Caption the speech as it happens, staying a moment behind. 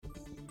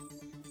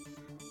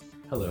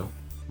Hello,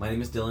 my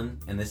name is Dylan,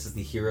 and this is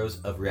the Heroes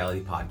of Reality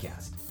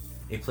podcast,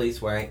 a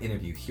place where I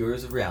interview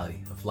heroes of reality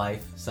of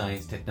life,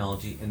 science,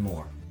 technology, and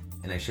more,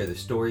 and I share their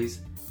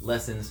stories,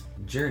 lessons,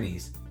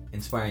 journeys,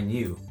 inspiring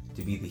you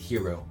to be the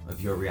hero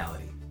of your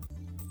reality.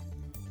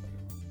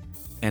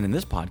 And in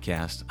this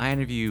podcast, I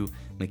interview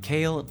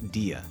Mikhail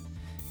Dia.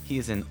 He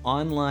is an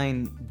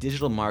online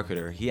digital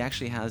marketer. He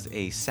actually has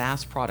a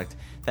SaaS product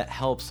that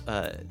helps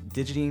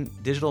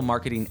digital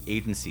marketing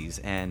agencies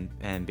and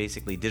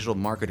basically digital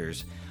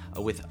marketers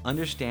with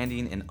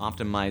understanding and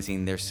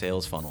optimizing their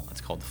sales funnel.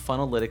 It's called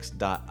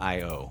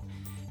Funnelytics.io.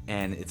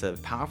 And it's a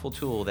powerful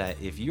tool that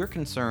if you're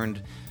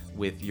concerned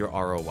with your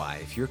ROI,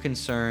 if you're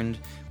concerned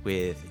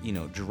with,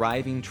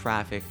 driving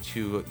traffic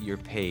to your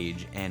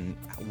page and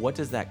what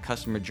does that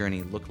customer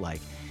journey look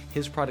like,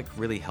 his product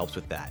really helps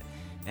with that.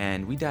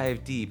 And we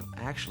dive deep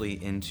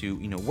actually into,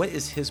 what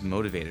is his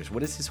motivators?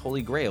 What is his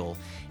holy grail?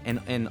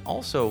 And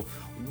also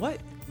what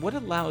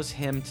allows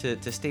him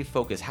to stay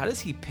focused? How does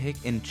he pick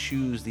and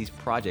choose these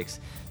projects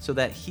so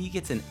that he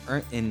gets an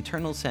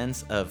internal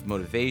sense of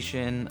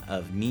motivation,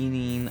 of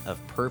meaning,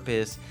 of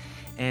purpose?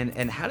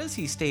 And how does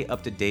he stay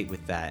up to date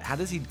with that? How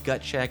does he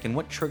gut check, and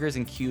what triggers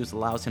and cues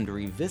allows him to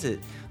revisit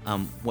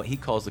what he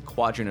calls the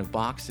quadrant of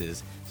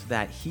boxes so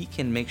that he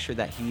can make sure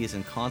that he is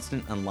in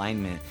constant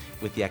alignment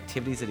with the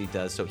activities that he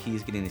does so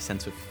he's getting a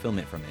sense of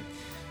fulfillment from it.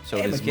 So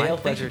it is my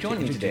pleasure to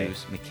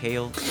introduce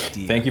Mikhail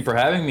Dia. Thank you for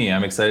having me.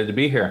 I'm excited to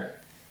be here.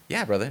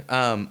 Yeah, brother.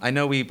 I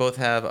know we both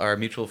have our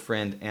mutual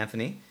friend,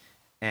 Anthony,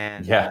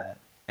 and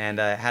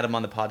I had him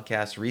on the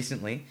podcast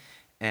recently.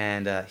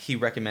 And he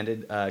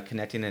recommended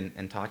connecting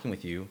and talking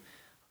with you.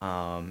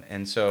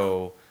 And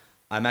so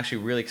I'm actually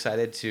really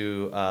excited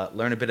to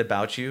learn a bit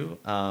about you,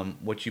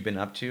 what you've been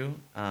up to.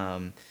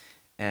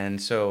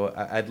 And so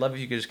I'd love if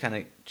you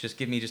could just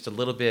give me just a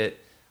little bit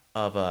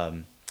of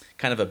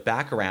kind of a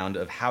background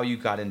of how you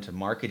got into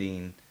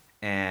marketing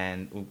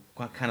and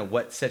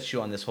what sets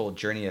you on this whole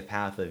journey of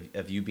path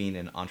of you being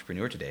an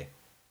entrepreneur today.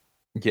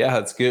 Yeah,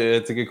 that's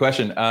good. It's a good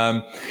question.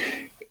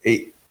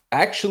 It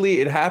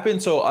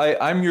happened. So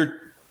I'm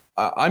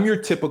your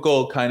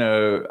typical kind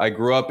of, I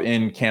grew up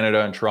in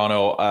Canada and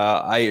Toronto.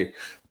 I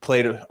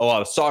played a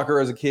lot of soccer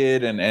as a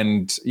kid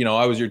and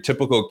I was your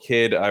typical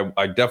kid.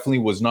 I definitely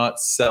was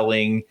not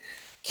selling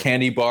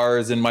candy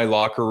bars in my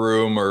locker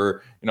room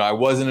or, I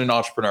wasn't an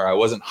entrepreneur. I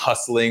wasn't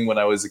hustling when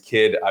I was a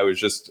kid. I was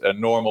just a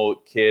normal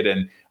kid.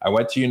 And I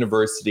went to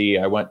university.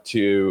 I went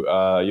to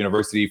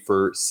university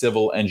for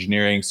civil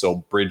engineering. So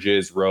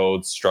bridges,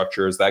 roads,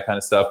 structures, that kind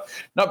of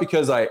stuff. Not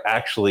because I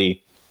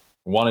actually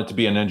wanted to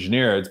be an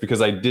engineer. It's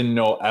because I didn't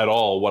know at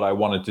all what I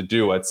wanted to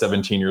do at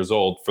 17 years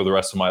old for the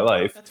rest of my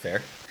life. That's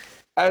fair.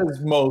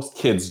 As most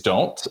kids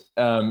don't,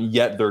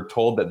 yet they're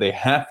told that they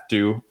have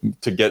to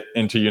get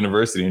into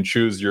university and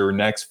choose your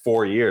next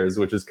 4 years,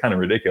 which is kind of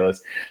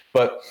ridiculous.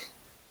 But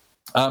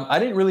I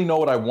didn't really know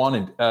what I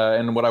wanted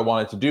and what I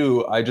wanted to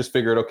do. I just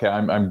figured, okay,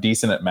 I'm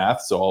decent at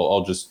math, so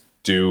I'll just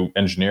do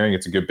engineering.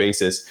 It's a good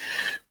basis.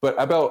 But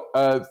about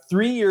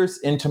 3 years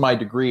into my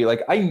degree,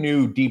 I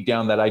knew deep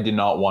down that I did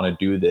not want to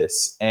do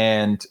this.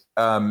 And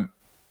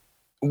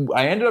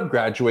I ended up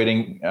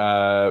graduating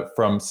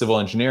from civil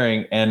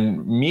engineering,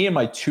 and me and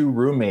my two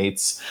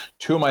roommates,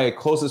 two of my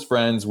closest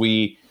friends,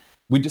 we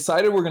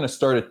decided we're going to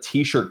start a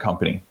t-shirt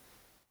company.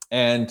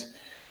 And,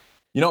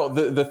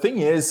 the thing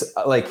is,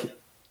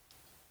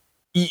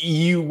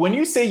 when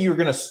you say you're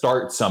going to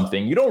start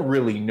something, you don't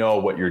really know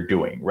what you're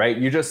doing, right?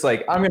 You're just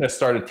like, I'm going to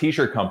start a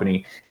t-shirt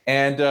company.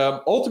 And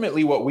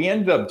ultimately what we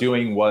ended up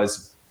doing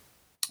was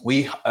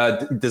we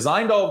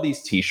designed all of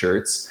these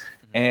t-shirts,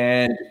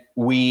 and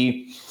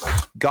we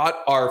got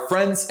our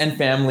friends and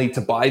family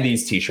to buy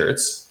these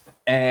t-shirts,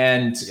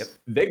 and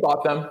They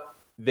bought them.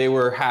 They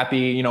were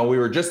happy. We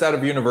were just out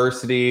of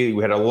university.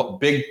 We had a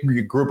big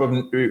group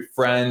of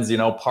friends,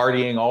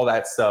 partying, all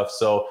that stuff.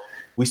 So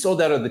we sold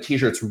out of the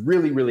t-shirts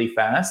really, really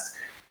fast.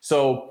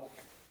 So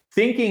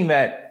thinking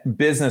that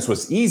business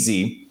was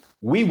easy,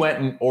 we went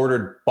and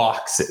ordered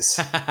boxes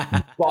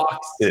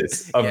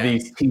of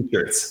these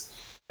t-shirts.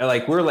 And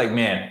we're like,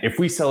 man, if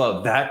we sell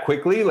out that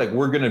quickly,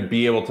 we're going to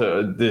be able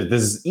to,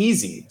 this is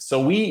easy.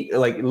 So we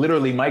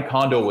literally my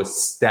condo was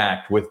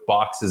stacked with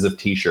boxes of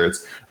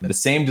t-shirts, the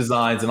same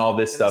designs and all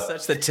this stuff.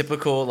 Such the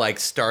typical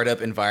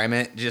startup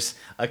environment, just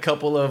a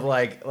couple of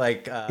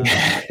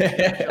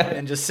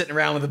and just sitting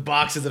around with the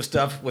boxes of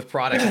stuff with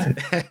products.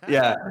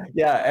 Yeah.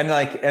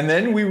 And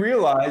then we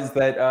realized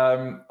that,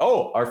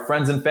 our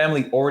friends and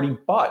family already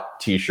bought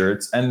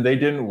t-shirts and they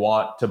didn't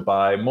want to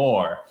buy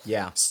more.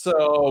 Yeah.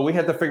 So we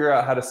had to figure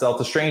out how to sell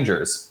to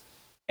strangers.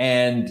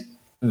 And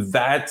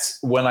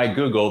that's when I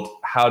Googled,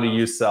 how do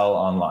you sell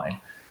online?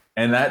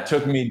 And that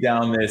took me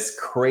down this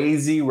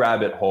crazy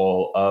rabbit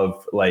hole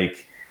of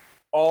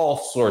all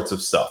sorts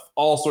of stuff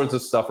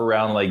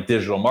around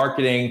digital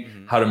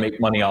marketing, how to make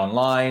money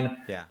online.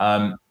 Yeah.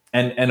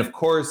 And of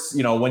course,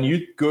 when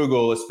you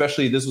Google,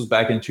 especially this was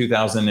back in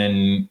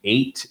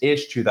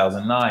 2008-ish,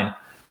 2009,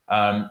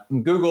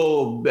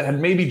 Google had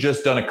maybe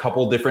just done a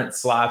couple different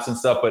slaps and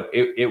stuff, but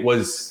it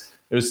was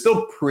it was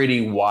still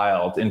pretty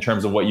wild in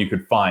terms of what you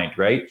could find,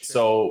 right? Sure.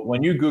 So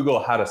when you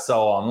Google how to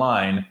sell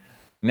online,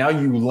 now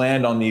you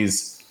land on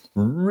these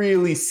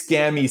really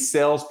scammy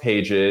sales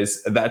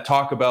pages that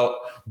talk about,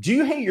 do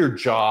you hate your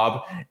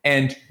job?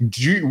 And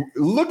do you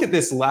look at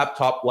this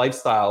laptop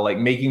lifestyle, like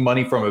making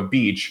money from a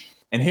beach?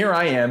 And here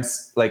I am,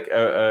 like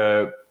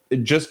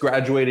just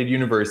graduated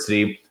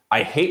university.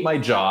 I hate my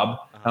job.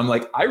 I'm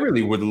like, I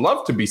really would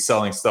love to be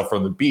selling stuff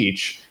from the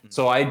beach.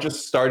 So I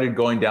just started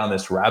going down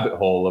this rabbit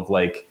hole of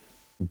like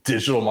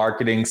digital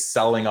marketing,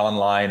 selling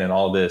online and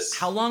all this.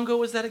 How long ago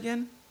was that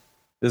again?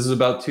 This is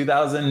about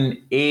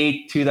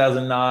 2008,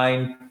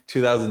 2009,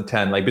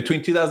 2010. Like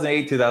between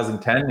 2008,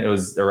 2010, it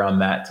was around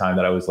that time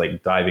that I was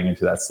like diving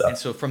into that stuff. And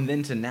so from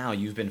then to now,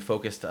 you've been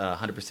focused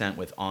 100%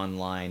 with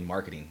online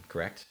marketing,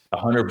 correct?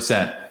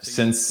 100%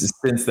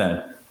 since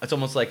then. It's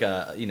almost like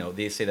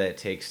they say that it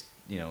takes,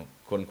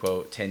 quote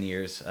unquote, 10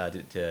 years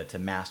to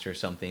master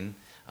something.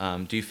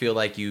 Do you feel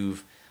like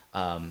you've,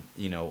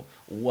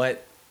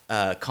 what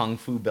Kung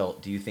Fu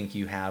belt do you think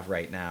you have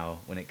right now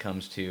when it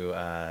comes to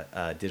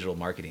digital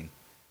marketing?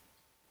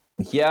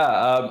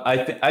 Yeah,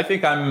 I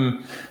think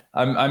I'm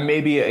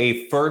maybe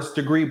a first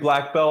degree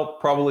black belt,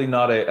 probably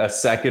not a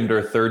second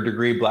or third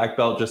degree black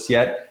belt just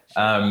yet.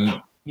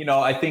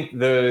 I think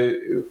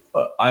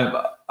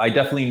I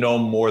definitely know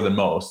more than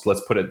most.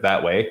 Let's put it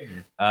that way.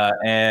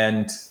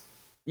 And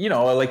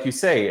like you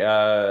say,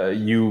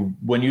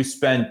 when you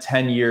spend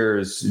 10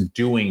 years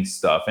doing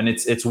stuff, and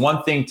it's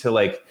one thing to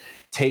like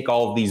take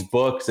all of these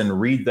books and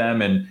read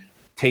them and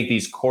take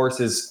these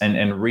courses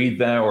and read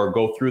them or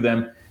go through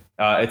them.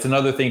 It's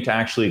another thing to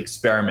actually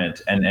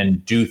experiment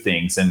and do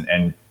things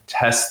and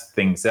test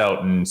things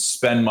out and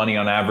spend money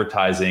on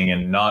advertising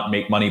and not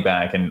make money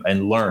back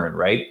and learn,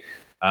 right?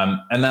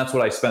 And that's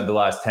what I spent the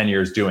last 10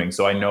 years doing.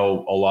 So I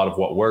know a lot of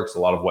what works, a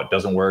lot of what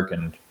doesn't work,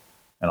 and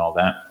all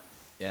that.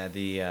 Yeah,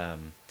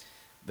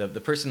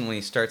 the person when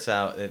he starts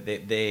out,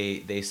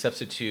 they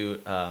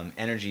substitute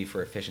energy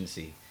for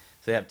efficiency.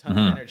 So they have tons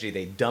of energy,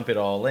 they dump it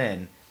all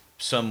in.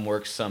 Some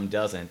works, some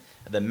doesn't.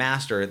 The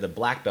master, the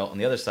black belt on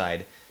the other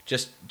side,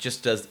 just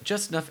does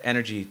just enough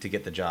energy to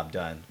get the job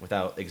done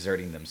without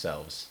exerting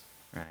themselves.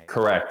 Right.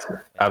 Correct.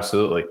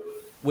 Absolutely.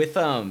 With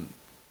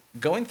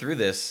going through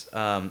this,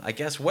 I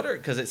guess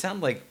because it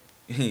sounded like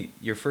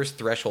your first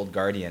threshold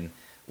guardian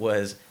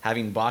was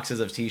having boxes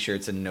of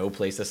t-shirts and no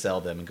place to sell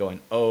them and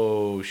going,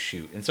 oh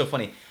shoot. And so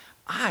funny,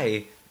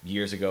 I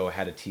years ago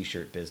had a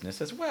t-shirt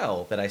business as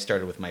well that I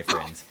started with my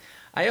friends.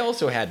 I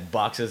also had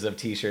boxes of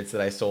t-shirts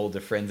that I sold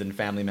to friends and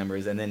family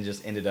members and then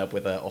just ended up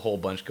with a whole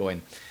bunch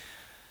going,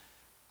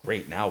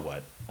 great, now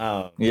what?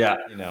 Yeah.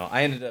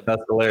 I ended up.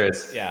 That's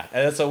hilarious. Yeah.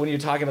 And so when you're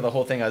talking about the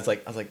whole thing, I was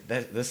like,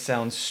 this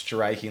sounds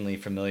strikingly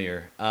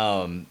familiar.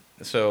 But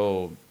it's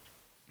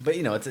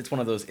one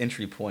of those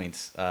entry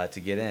points to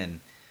get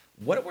in.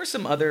 What were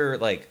some other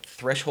like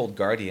threshold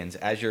guardians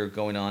as you're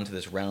going on to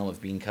this realm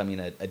of becoming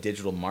a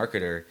digital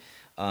marketer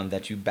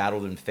that you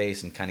battled and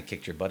faced and kind of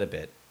kicked your butt a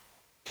bit?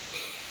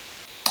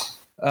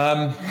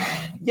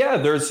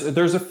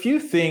 There's a few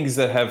things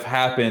that have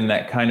happened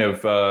that kind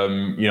of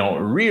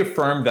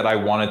reaffirmed that I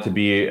wanted to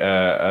be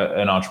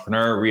an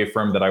entrepreneur,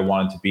 reaffirmed that I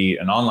wanted to be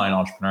an online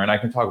entrepreneur, and I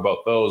can talk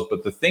about those.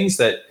 But the things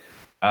that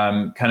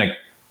kind of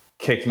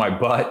kicked my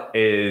butt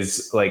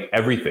is like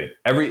everything.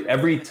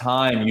 Every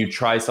time you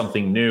try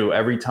something new,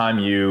 every time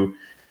you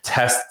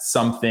test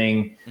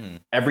something,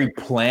 every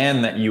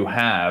plan that you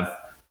have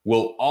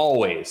will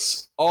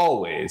always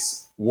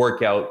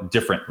work out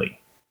differently.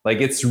 Like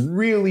it's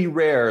really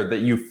rare that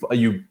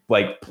you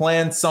like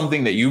plan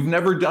something that you've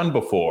never done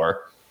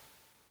before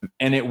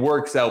and it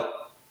works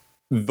out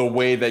the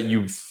way that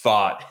you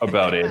thought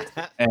about it.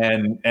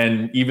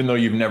 and even though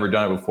you've never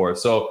done it before.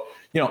 So,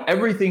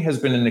 everything has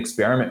been an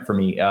experiment for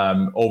me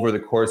over the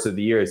course of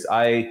the years.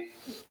 I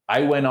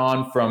went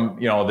on from,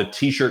 the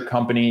t-shirt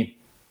company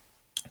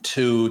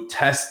to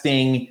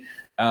testing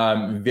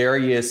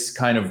various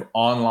kind of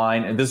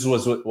online. And this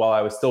was while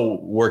I was still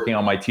working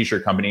on my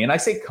t-shirt company. And I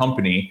say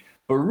company,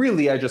 but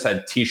really, I just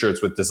had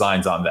t-shirts with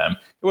designs on them.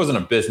 It wasn't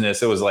a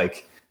business. It was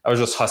like, I was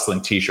just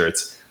hustling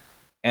t-shirts.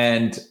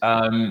 And,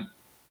 I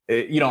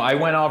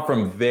went on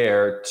from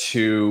there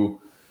to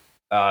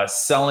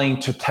selling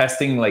to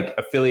testing like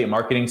affiliate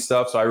marketing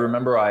stuff. So I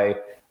remember I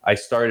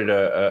started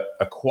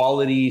a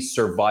quality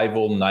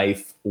survival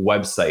knife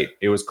website.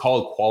 It was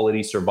called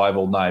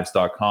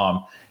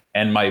qualitysurvivalknives.com.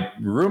 And my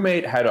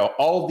roommate had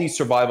all these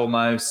survival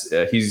knives.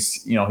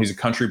 He's a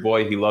country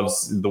boy. He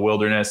loves the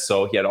wilderness.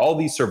 So he had all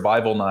these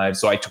survival knives.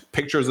 So I took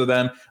pictures of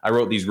them. I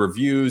wrote these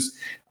reviews.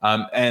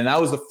 And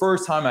that was the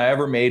first time I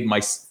ever made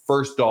my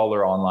first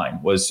dollar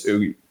online, was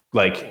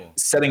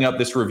setting up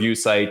this review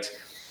site.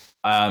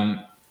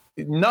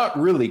 Not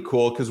really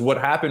cool, because what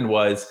happened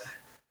was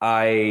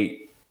I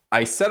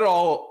set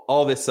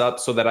all this up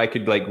so that I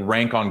could like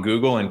rank on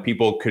Google and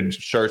people could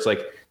search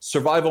like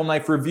survival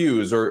knife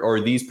reviews or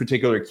these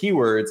particular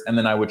keywords, and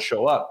then I would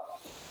show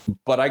up.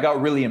 But I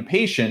got really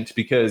impatient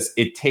because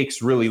it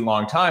takes really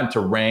long time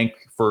to rank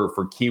for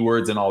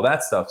keywords and all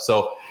that stuff.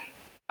 So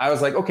I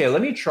was like, okay,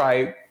 let me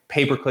try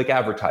pay-per-click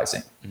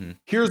advertising.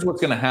 Here's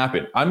what's going to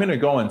happen. I'm going to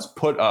go and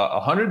put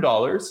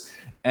 $100,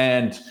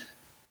 and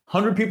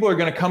 100 people are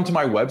going to come to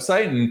my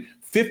website, and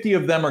 50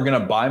 of them are going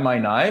to buy my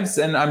knives,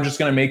 and I'm just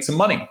going to make some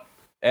money.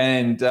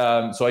 And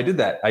so I did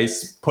that.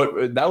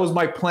 That was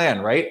my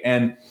plan, right?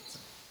 And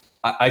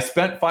I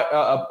spent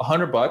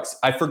 $100.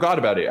 I forgot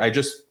about it. I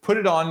just put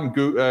it on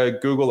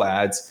Google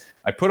Ads.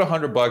 I put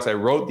 $100. I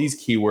wrote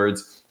these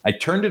keywords. I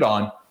turned it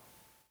on.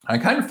 I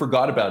kind of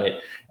forgot about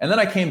it. And then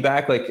I came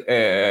back,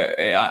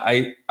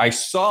 I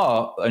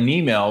saw an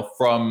email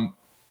from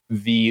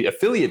the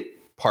affiliate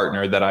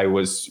partner that I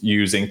was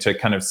using to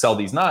kind of sell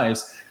these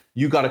knives.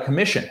 You got a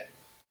commission.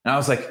 And I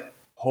was like,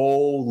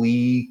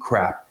 holy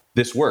crap,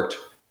 this worked.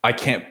 I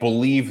can't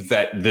believe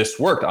that this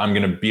worked. I'm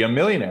going to be a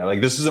millionaire.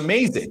 Like, this is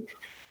amazing.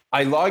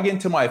 I log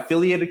into my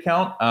affiliate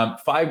account,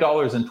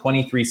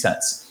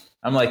 $5.23.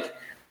 I'm like,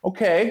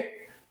 okay,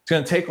 it's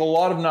going to take a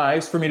lot of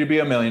knives for me to be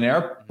a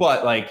millionaire,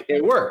 but like,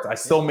 it worked. I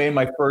still made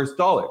my first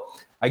dollar.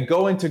 I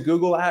go into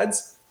Google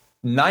Ads,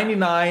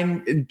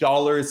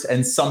 $99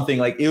 and something.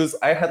 Like,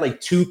 I had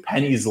like 2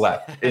 pennies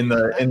left in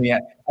the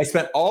end. I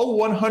spent all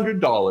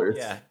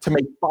 $100 to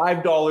make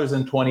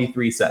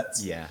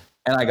 $5.23. Yeah.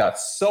 And I got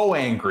so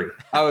angry.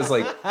 I was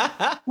like,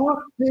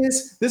 fuck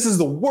this. This is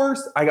the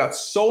worst. I got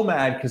so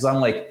mad because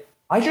I'm like,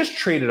 I just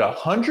traded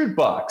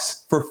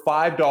 $100 for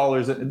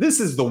 $5. And this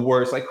is the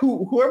worst. Like,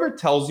 whoever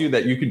tells you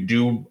that you could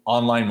do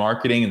online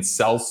marketing and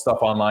sell stuff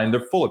online,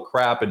 they're full of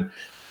crap.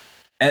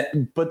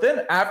 But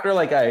then after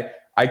like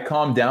I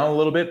calmed down a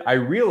little bit, I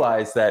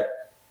realized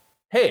that,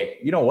 hey,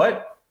 you know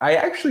what? I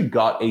actually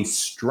got a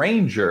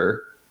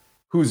stranger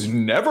who's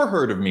never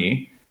heard of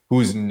me,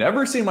 who's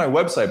never seen my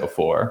website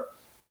before,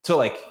 to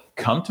like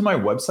come to my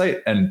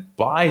website and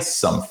buy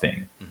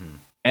something.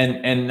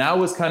 And that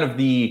was kind of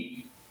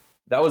the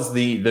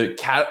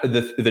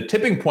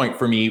tipping point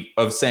for me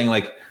of saying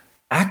like,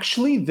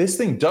 actually this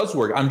thing does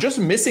work. I'm just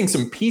missing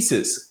some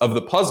pieces of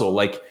the puzzle.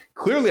 Like,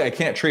 clearly I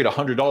can't trade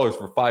 $100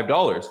 for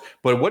 $5,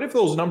 but what if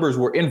those numbers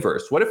were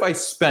inverse? What if I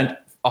spent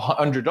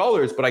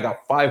 $100 but I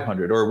got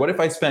 500? Or what if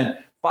I spent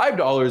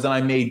 $5 and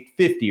I made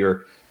 50?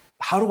 Or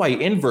how do I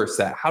inverse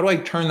that? How do I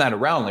turn that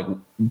around? Like,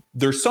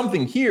 there's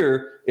something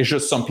here. It's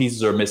just some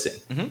pieces are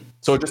missing.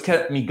 So it just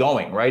kept me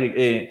going, right?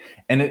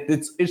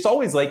 It's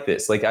always like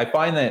this. Like, I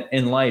find that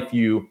in life,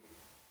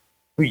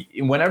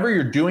 whenever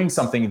you're doing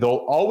something,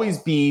 there'll always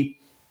be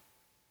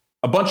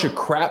a bunch of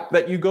crap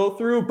that you go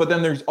through, but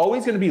then there's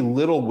always going to be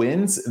little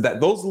wins.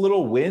 Those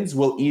little wins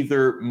will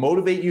either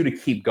motivate you to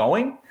keep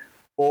going,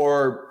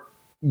 or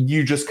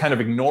you just kind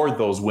of ignore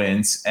those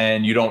wins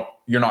and you're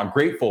not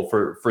grateful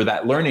for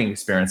that learning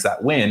experience,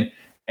 that win,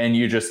 and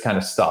you just kind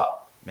of stop.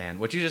 Man,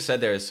 what you just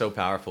said there is so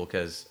powerful,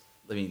 because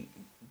I mean,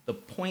 the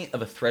point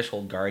of a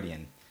threshold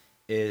guardian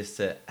is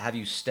to have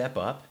you step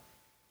up,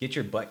 get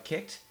your butt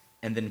kicked,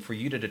 and then for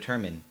you to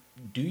determine,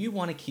 do you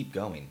want to keep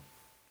going,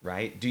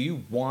 right? Do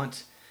you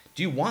want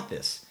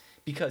this?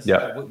 Because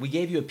we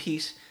gave you a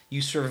piece,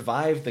 you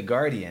survived the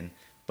guardian,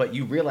 but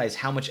you realize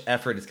how much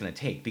effort it's going to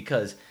take.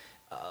 Because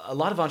a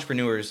lot of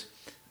entrepreneurs,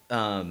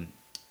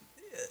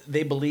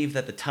 they believe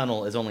that the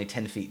tunnel is only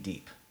 10 feet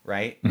deep,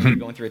 right? You're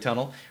going through a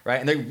tunnel, right?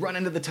 And they run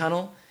into the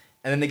tunnel,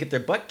 and then they get their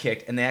butt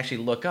kicked, and they actually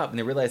look up, and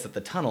they realize that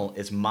the tunnel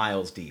is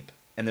miles deep,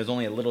 and there's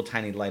only a little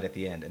tiny light at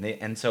the end.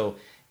 And so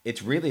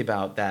it's really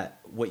about that.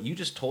 What you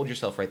just told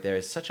yourself right there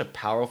is such a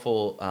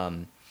powerful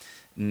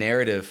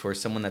narrative for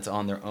someone that's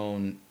on their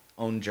own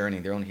journey,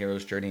 their own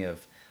hero's journey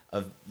of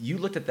you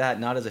looked at that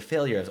not as a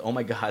failure, as, oh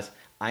my gosh,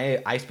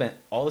 I spent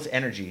all this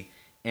energy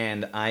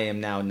and I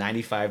am now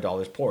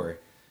 $95 poorer.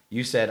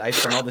 You said, I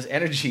spent all this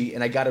energy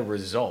and I got a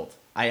result.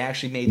 I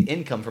actually made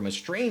income from a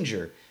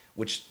stranger,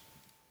 which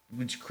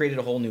created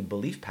a whole new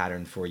belief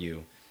pattern for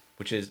you,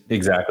 which is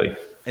exactly.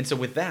 And so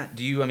with that,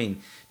 do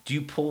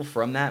you pull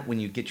from that when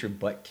you get your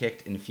butt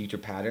kicked in future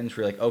patterns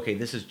where you're like, okay,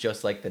 this is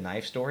just like the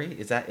knife story?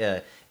 Is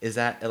that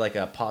like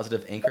a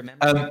positive anchor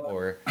memory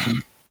or?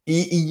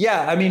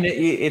 Yeah, I mean,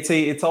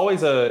 it's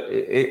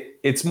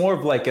more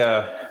of like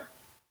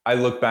I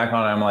look back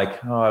on it, I'm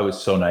like, oh, I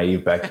was so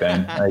naive back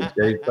then. I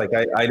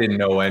didn't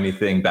know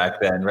anything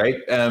back then, right?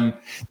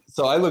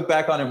 So I look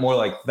back on it more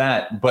like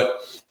that.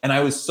 And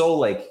I was so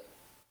like,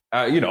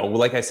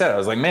 like I said, I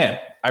was like, man,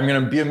 I'm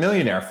going to be a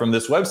millionaire from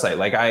this website.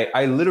 Like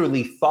I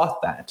literally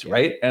thought that,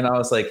 right? And I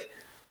was like,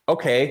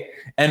 okay.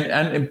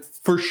 And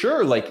for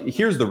sure, like,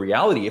 here's the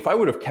reality. If I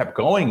would have kept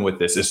going with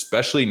this,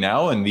 especially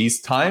now in these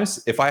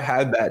times, if I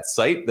had that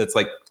site that's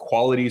like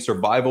quality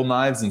survival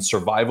knives and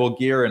survival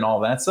gear and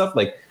all that stuff,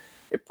 like,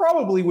 it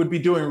probably would be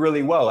doing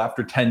really well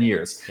after 10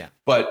 years. Yeah.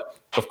 But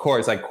of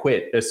course I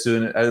quit as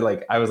soon as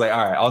I was like,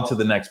 all right, on to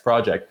the next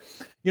project.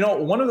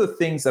 One of the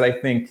things that I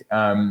think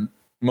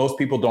most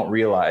people don't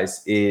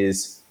realize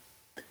is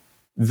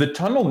the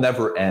tunnel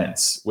never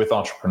ends with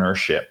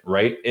entrepreneurship,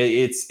 right?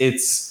 I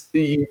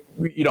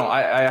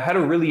had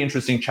a really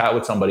interesting chat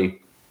with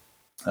somebody,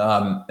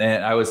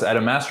 and I was at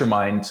a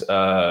mastermind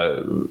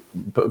a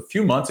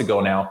few months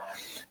ago now.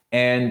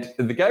 And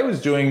the guy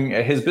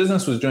his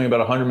business was doing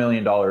about $100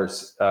 million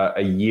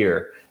a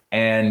year.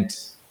 And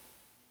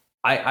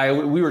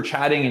we were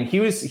chatting, and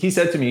he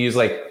said to me, he's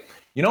like,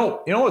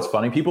 what's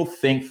funny? People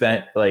think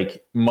that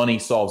like money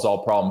solves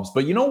all problems,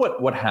 but you know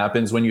what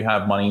happens when you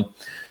have money?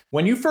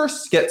 When you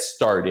first get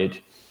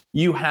started,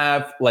 you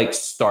have like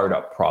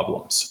startup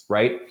problems,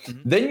 right?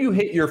 Mm-hmm. Then you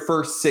hit your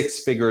first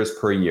 6 figures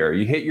per year.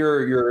 You hit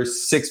your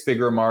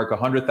 6-figure mark,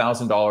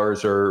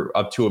 $100,000 or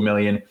up to $1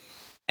 million.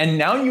 And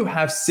now you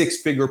have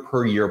 6-figure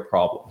per year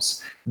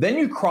problems. Then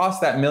you cross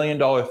that $1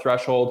 million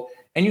threshold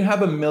and you have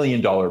 $1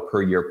 million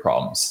per year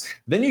problems.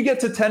 Then you get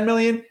to 10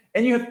 million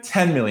and you have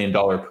 $10 million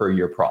per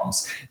year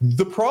problems.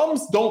 The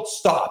problems don't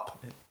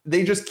stop.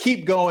 They just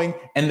keep going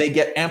and they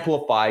get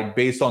amplified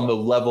based on the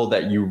level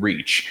that you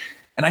reach.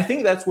 And I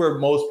think that's where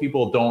most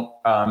people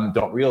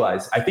don't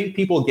realize. I think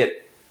people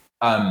get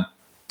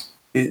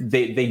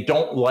they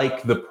don't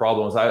like the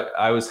problems.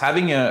 I was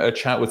having a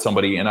chat with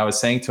somebody and I was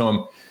saying to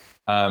him,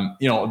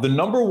 the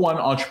number one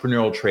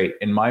entrepreneurial trait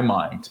in my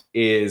mind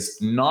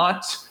is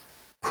not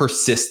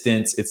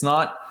persistence. It's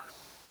not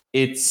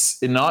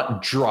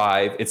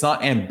drive. It's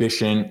not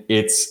ambition.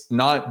 It's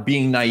not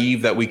being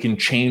naive that we can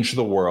change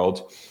the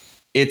world.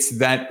 It's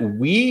that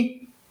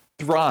we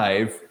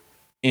thrive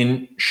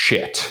in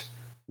shit.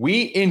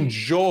 We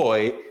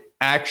enjoy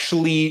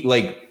actually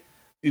like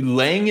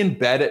laying in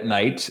bed at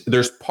night.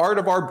 There's part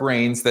of our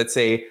brains that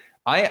say,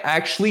 I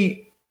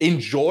actually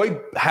enjoy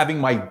having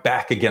my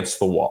back against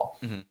the wall.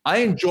 Mm-hmm. I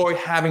enjoy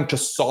having to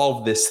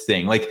solve this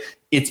thing. Like,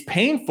 it's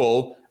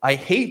painful. I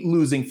hate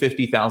losing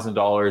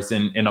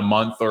 $50,000 in a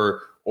month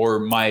or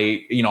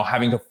my,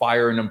 having to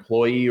fire an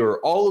employee or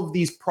all of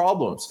these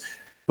problems.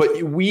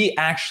 But we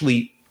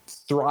actually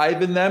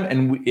thrive in them,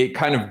 and it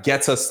kind of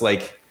gets us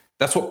like,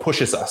 that's what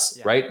pushes us,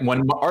 yeah. Right?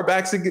 When our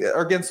backs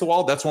are against the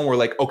wall, that's when we're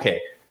like,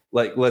 okay,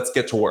 like, let's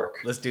get to work.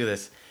 Let's do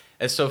this.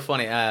 It's so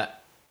funny.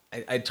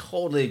 I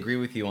totally agree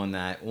with you on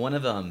that. One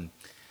of them,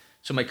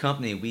 so my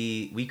company,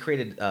 we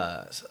created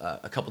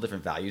a couple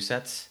different value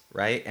sets,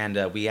 right?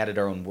 And we added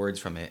our own words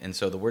from it. And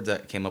so the words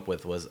that came up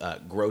with was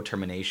grow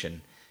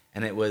termination.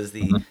 And it was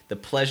the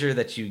pleasure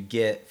that you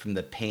get from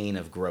the pain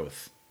of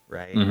growth,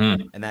 right?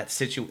 Mm-hmm. And that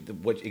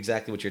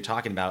exactly what you're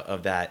talking about,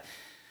 of that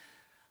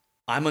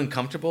I'm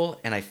uncomfortable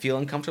and I feel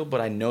uncomfortable,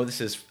 but I know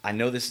this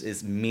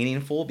is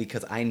meaningful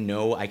because I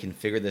know I can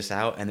figure this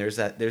out. And there's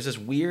this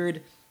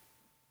weird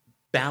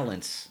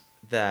balance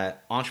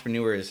that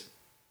entrepreneurs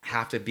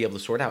have to be able to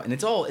sort out. And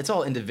it's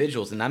all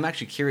individuals. And I'm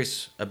actually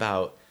curious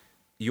about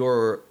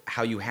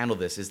how you handle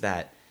this. Is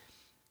that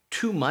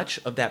too much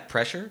of that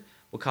pressure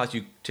will cause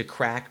you to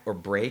crack or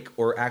break,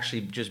 or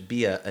actually just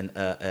be an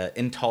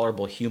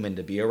intolerable human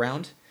to be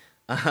around?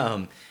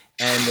 And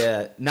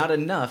not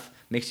enough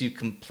makes you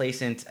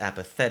complacent,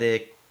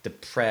 apathetic,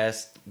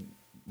 depressed,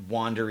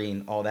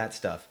 wandering, all that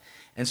stuff.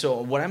 And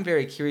so what I'm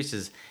very curious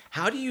is,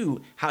 how do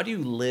you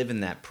live in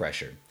that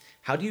pressure?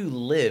 How do you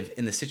live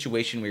in the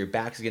situation where your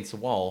back's against the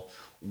wall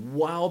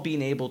while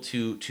being able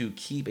to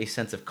keep a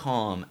sense of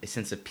calm, a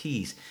sense of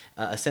peace,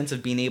 a sense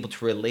of being able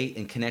to relate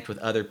and connect with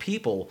other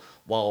people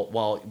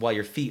while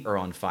your feet are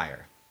on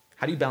fire?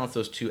 How do you balance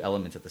those two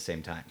elements at the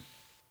same time?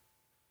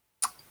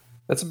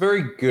 That's a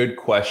very good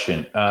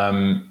question,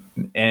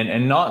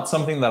 and not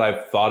something that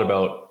I've thought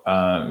about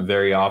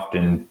very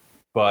often.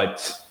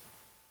 But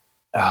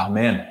oh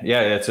man,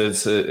 yeah,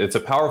 it's a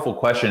powerful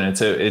question.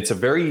 It's a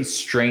very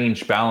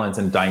strange balance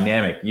and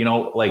dynamic.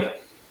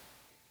 Like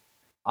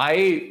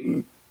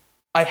I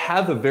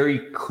have a very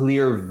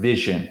clear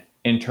vision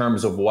in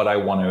terms of what I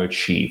want to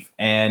achieve,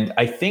 and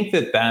I think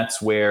that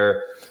that's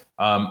where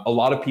a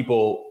lot of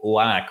people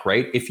lack.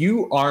 Right? If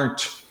you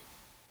aren't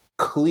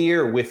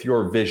clear with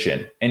your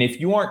vision, and if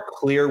you aren't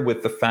clear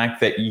with the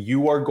fact that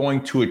you are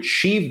going to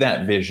achieve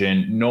that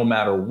vision no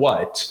matter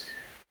what,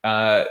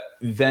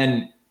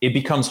 then it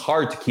becomes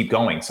hard to keep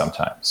going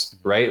sometimes,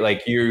 right?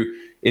 Like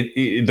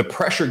the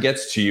pressure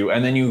gets to you,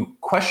 and then you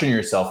question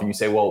yourself and you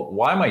say, well,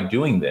 why am I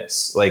doing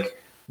this?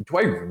 Like, do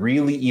I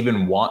really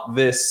even want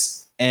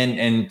this?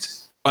 And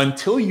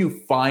until you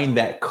find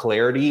that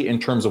clarity in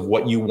terms of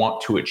what you want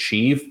to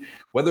achieve,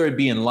 whether it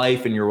be in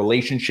life, in your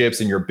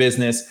relationships, in your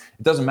business,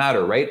 it doesn't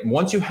matter, right?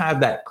 Once you have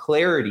that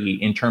clarity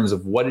in terms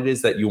of what it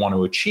is that you want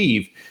to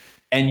achieve,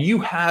 and you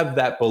have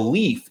that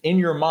belief in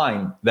your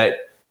mind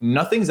that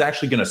nothing's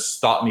actually going to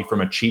stop me from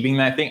achieving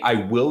that thing, I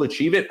will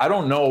achieve it. I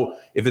don't know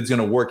if it's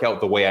going to work out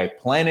the way I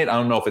plan it. I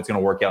don't know if it's going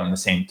to work out in the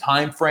same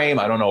time frame.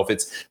 I don't know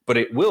but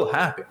it will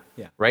happen,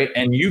 yeah. Right?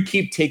 And you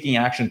keep taking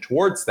action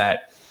towards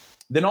that,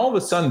 then all of a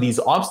sudden these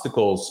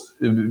obstacles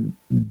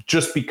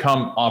just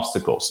become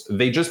obstacles.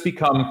 They just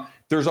become,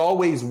 there's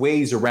always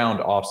ways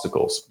around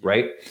obstacles,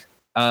 right?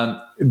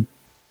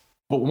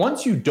 But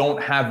once you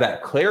don't have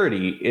that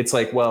clarity, it's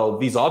like, well,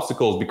 these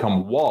obstacles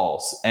become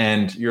walls,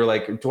 and you're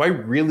like, do I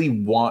really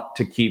want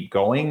to keep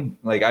going?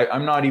 Like,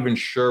 I'm not even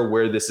sure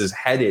where this is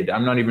headed.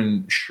 I'm not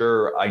even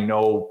sure I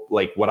know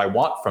like what I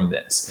want from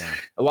this. Yeah.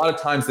 A lot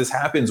of times this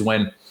happens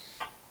when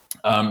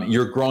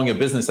you're growing a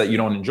business that you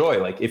don't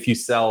enjoy. Like if you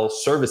sell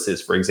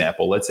services, for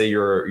example, let's say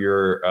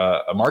you're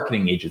a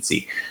marketing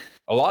agency.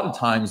 A lot of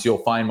times you'll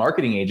find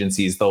marketing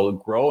agencies, they'll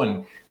grow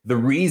and the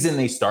reason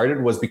they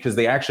started was because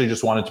they actually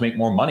just wanted to make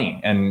more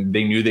money, and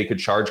they knew they could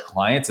charge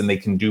clients and they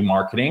can do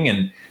marketing.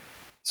 And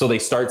so they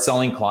start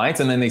selling clients,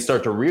 and then they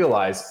start to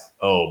realize,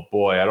 oh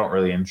boy, I don't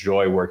really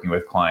enjoy working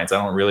with clients.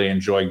 I don't really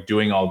enjoy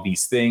doing all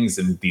these things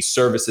and these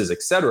services,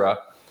 etc.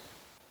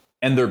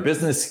 And their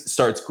business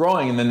starts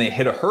growing, and then they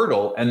hit a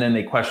hurdle, and then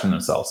they question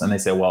themselves and they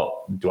say,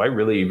 well, do I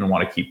really even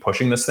want to keep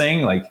pushing this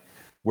thing? Like,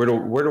 what do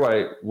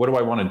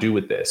I want to do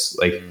with this?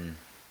 Like,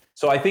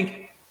 so I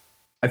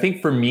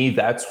think for me,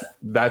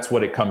 that's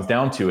what it comes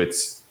down to.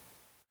 It's,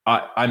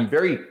 I'm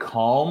very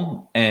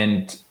calm.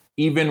 And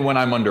even when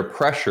I'm under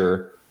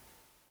pressure,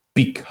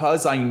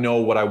 because I know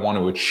what I want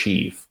to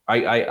achieve,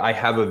 I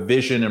have a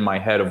vision in my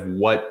head of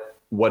what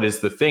is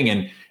the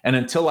thing. And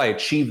until I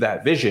achieve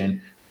that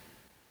vision,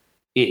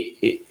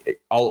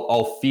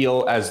 I'll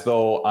feel as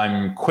though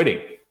I'm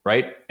quitting,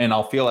 right? And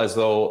I'll feel as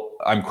though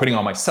I'm quitting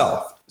on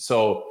myself.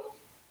 So,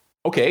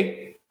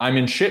 okay, I'm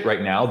in shit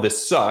right now.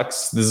 This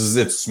sucks.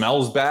 It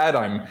smells bad.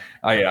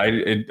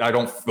 I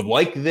don't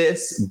like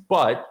this,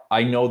 but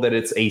I know that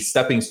it's a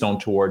stepping stone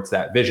towards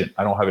that vision.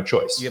 I don't have a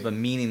choice. You have a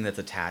meaning that's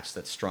attached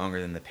that's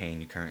stronger than the pain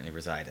you currently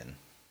reside in.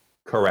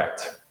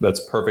 Correct.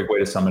 That's a perfect way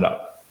to sum it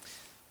up.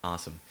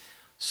 Awesome.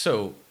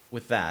 So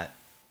with that,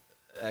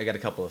 I got a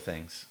couple of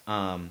things.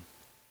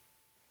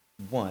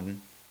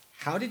 One,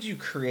 how did you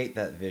create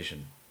that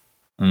vision?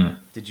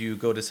 Did you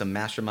go to some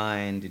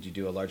mastermind? Did you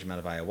do a large amount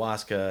of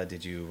ayahuasca?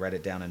 Did you write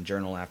it down in a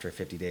journal after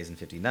 50 days and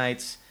 50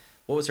 nights?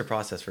 What was your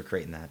process for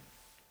creating that?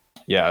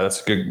 Yeah,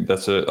 that's good.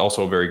 That's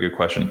also a very good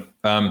question.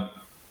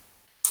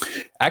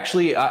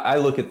 Actually, I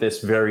look at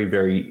this very,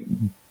 very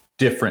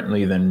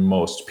differently than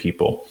most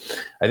people.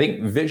 I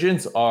think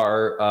visions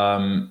are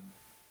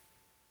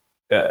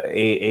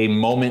a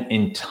moment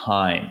in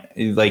time.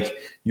 Like,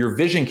 your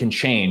vision can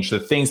change. The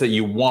things that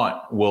you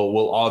want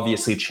will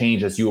obviously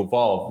change as you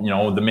evolve. You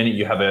know, the minute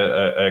you have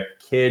a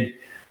kid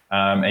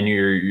and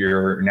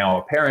you're now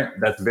a parent,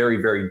 that's very,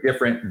 very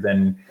different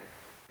than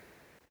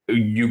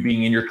you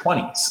being in your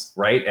 20s,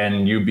 right?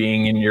 And you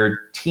being in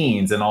your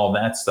teens and all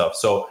that stuff.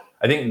 So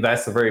I think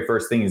that's the very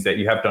first thing, is that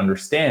you have to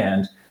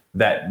understand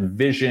that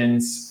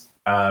visions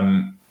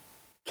can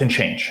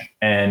change,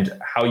 and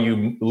how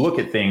you look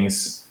at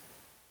things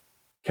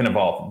can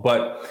evolve.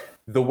 But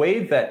the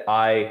way that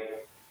I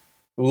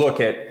look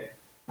at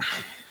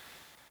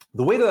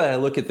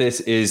this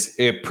is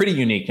pretty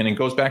unique, and it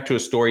goes back to a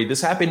story. This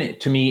happened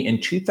to me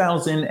in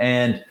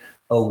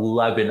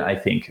 2011, I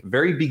think,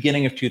 very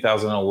beginning of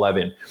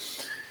 2011.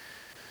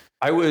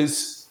 I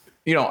was,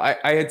 I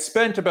had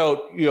spent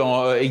about,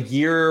 a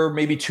year,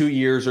 maybe 2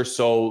 years or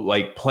so,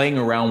 like playing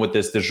around with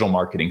this digital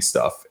marketing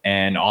stuff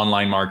and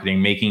online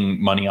marketing,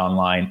 making money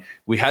online.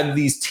 We had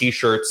these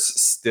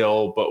t-shirts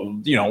still, but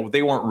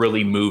they weren't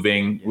really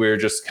moving. We were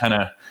just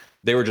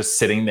they were just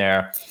sitting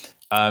there.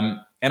 And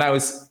I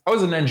was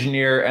an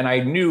engineer, and I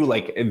knew,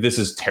 like, this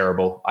is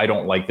terrible. I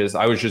don't like this.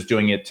 I was just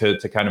doing it to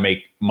kind of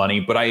make money.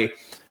 But I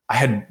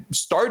had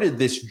started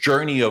this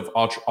journey of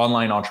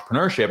online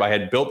entrepreneurship. I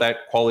had built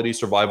that quality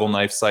survival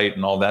knife site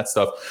and all that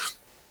stuff.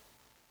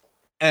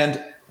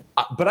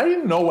 But I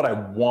didn't know what I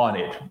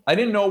wanted. I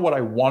didn't know what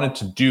I wanted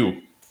to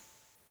do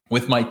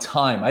with my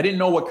time. I didn't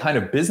know what kind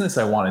of business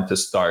I wanted to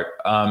start.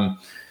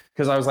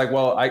 Because I was like,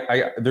 well,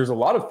 there's a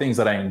lot of things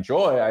that I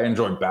enjoy. I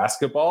enjoy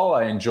basketball.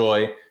 I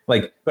enjoy,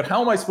 but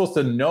how am I supposed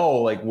to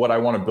know, what I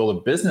want to build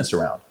a business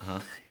around? Uh-huh.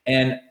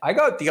 And I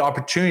got the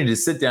opportunity to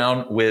sit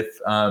down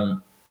with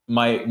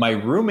my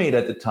roommate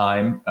at the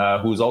time,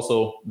 who was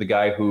also the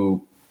guy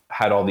who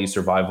had all these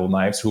survival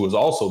knives, who was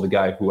also the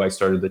guy who I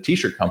started the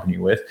t-shirt company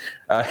with.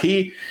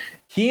 He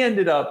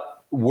ended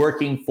up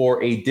working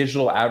for a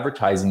digital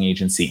advertising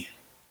agency.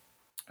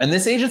 And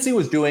this agency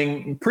was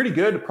doing pretty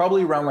good,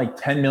 probably around like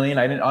 10 million.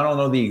 I don't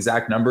know the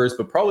exact numbers,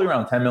 but probably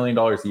around $10 million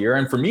a year.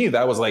 And for me,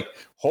 that was like,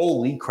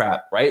 holy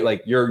crap, right?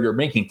 Like, you're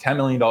making $10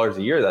 million a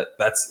year.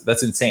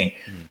 That's insane.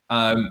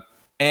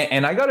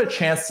 And I got a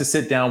chance to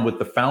sit down with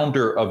the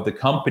founder of the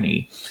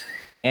company.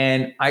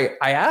 And I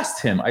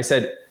asked him, I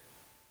said,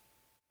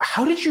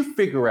 how did you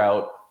figure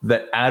out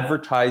that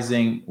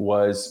advertising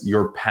was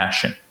your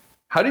passion?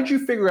 How did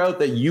you figure out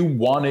that you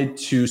wanted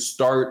to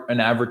start an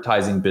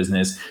advertising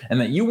business,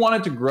 and that you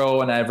wanted to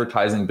grow an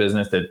advertising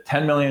business at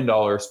 $10 million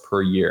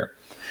per year?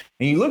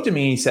 And he looked at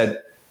me and he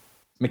said,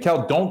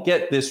 Mikkel, don't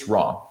get this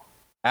wrong.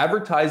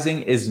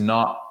 Advertising is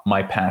not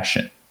my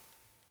passion.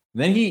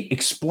 And then he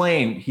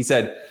explained, he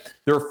said,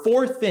 there are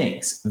 4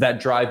 things that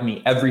drive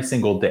me every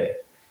single day.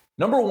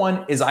 Number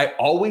 1 is I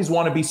always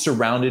want to be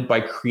surrounded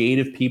by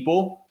creative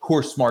people who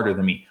are smarter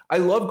than me. I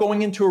love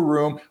going into a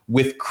room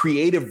with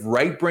creative,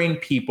 right-brain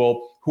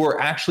people who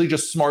are actually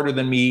just smarter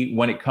than me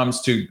when it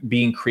comes to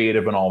being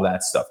creative and all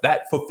that stuff.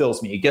 That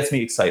fulfills me. It gets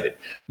me excited.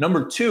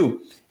 Number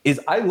 2 is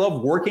I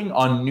love working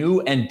on new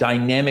and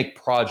dynamic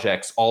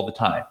projects all the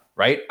time,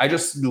 right? I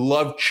just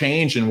love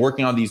change and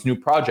working on these new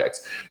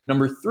projects.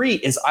 Number 3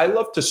 is I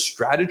love to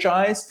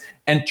strategize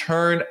and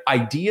turn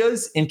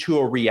ideas into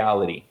a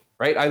reality,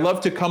 right? I love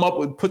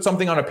to put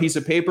something on a piece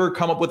of paper,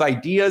 come up with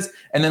ideas,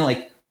 and then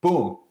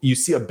boom, you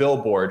see a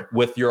billboard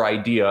with your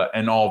idea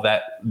and all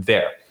that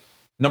there.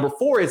 Number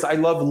 4 is I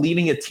love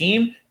leading a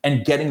team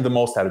and getting the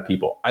most out of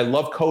people. I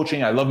love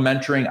coaching. I love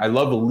mentoring. I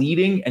love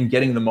leading and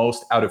getting the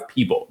most out of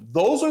people.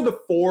 Those are the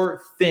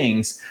 4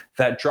 things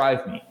that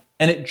drive me.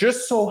 And it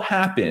just so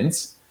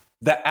happens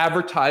that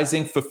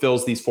advertising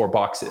fulfills these 4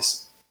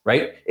 boxes,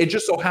 right? It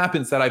just so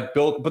happens that I've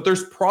built, but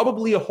there's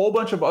probably a whole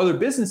bunch of other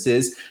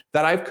businesses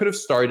that I could have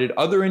started,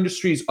 other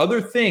industries,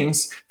 other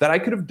things that I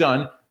could have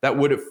done that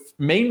would have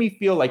made me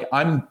feel like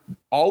I'm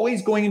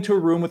always going into a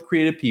room with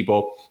creative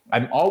people.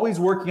 I'm always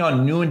working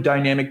on new and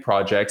dynamic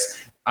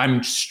projects.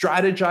 I'm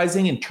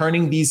strategizing and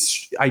turning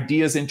these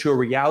ideas into a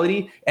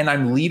reality, and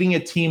I'm leading a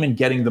team and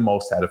getting the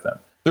most out of them.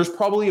 There's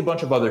probably a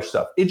bunch of other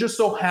stuff. It just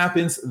so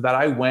happens that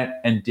I went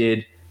and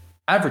did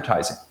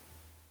advertising.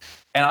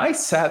 And I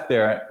sat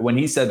there when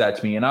he said that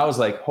to me, and I was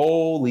like,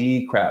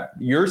 holy crap,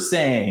 you're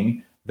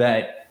saying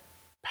that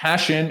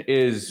passion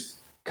is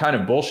kind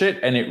of bullshit,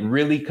 and it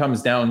really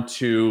comes down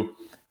to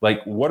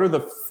like, what are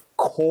the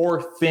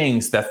core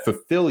things that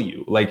fulfill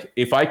you? Like,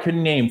 if I could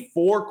name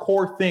 4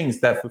 core things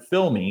that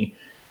fulfill me,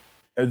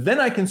 then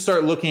I can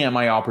start looking at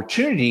my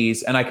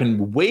opportunities and I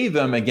can weigh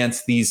them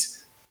against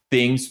these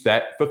things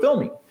that fulfill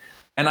me.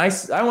 And I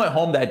went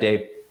home that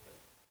day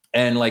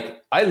and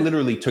like, I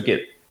literally took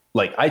it.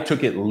 Like I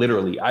took it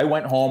literally. I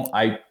went home,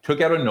 I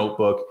took out a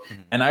notebook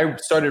and I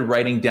started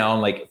writing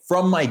down like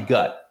from my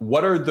gut,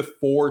 what are the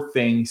 4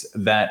 things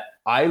that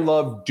I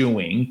love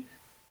doing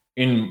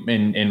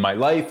in my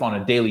life on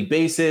a daily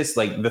basis,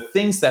 like the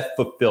things that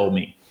fulfill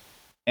me.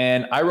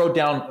 And I wrote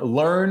down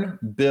learn,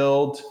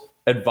 build,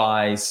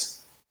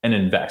 advise, and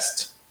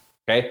invest.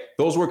 Okay.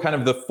 Those were kind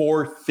of the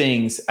 4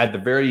 things at the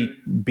very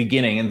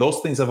beginning. And those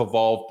things have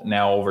evolved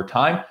now over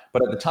time.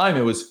 But at the time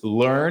it was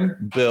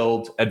learn,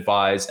 build,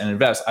 advise, and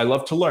invest. I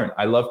love to learn.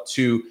 I love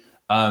to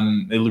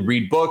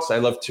read books. I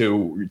love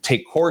to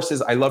take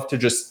courses. I love to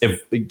just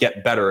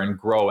get better and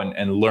grow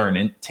and learn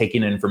and take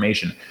in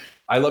information.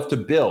 I love to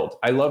build.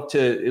 I love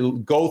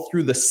to go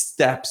through the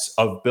steps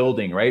of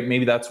building, right?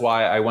 Maybe that's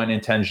why I went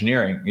into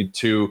engineering,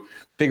 to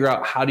figure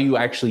out how do you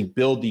actually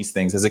build these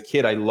things. As a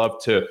kid, I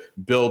loved to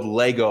build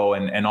Lego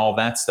and all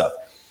that stuff.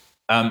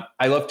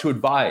 I love to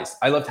advise.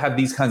 I love to have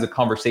these kinds of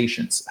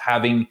conversations,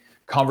 having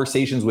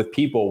conversations with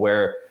people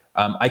where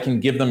I can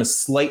give them a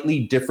slightly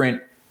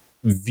different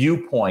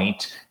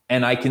viewpoint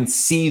and I can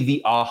see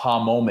the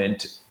aha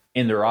moment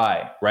in their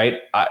eye, right?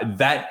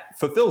 That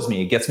fulfills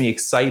me. It gets me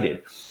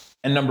excited.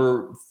 And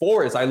number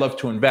 4 is I love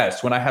to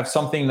invest. When I have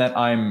something that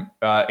I'm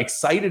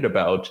excited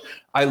about,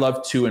 I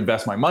love to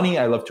invest my money.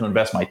 I love to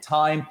invest my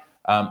time.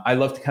 I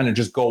love to kind of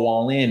just go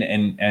all in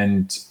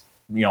and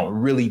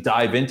really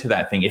dive into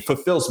that thing. It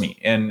fulfills me.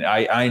 And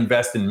I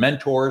invest in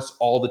mentors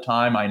all the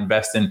time. I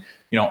invest in,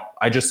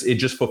 it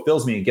just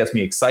fulfills me. It gets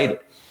me excited.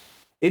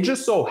 It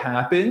just so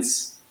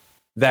happens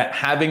that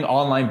having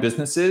online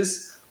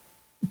businesses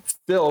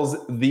fills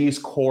these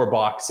core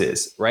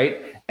boxes,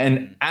 right?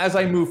 And as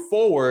I move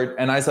forward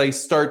and as I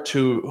start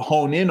to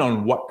hone in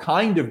on what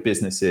kind of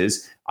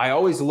businesses, I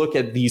always look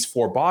at these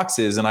 4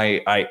 boxes and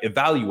I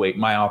evaluate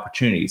my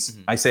opportunities.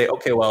 I say,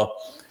 okay, well,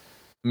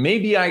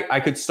 maybe I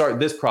could start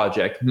this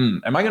project.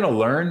 Am I going to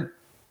learn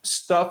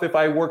stuff if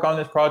I work on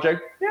this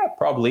project? Yeah,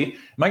 probably.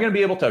 Am I going to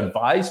be able to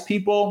advise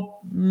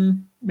people?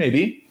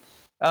 Maybe.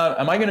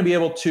 Am I going to be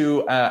able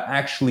to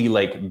actually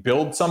like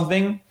build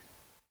something?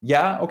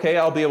 Yeah, okay,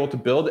 I'll be able to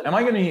build. Am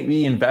I going to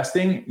be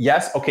investing?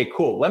 Yes. Okay,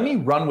 cool. Let me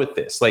run with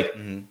this. Like,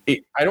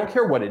 I don't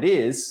care what it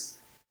is.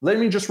 Let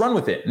me just run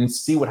with it and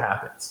see what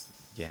happens.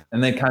 Yeah.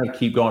 And then kind of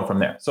keep going from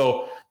there.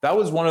 So that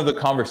was one of the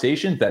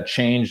conversations that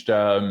changed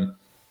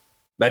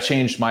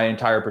my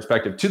entire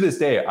perspective. To this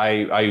day,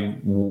 I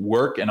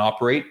work and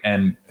operate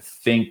and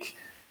think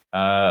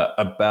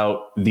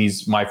about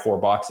my 4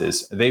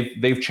 boxes.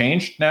 They've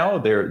changed now.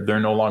 They're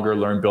no longer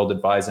learn, build,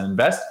 advise, and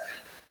invest.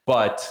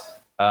 But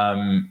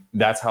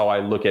that's how I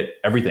look at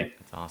everything.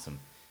 That's awesome.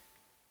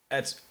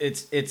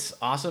 It's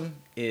awesome.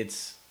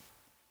 It's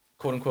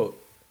quote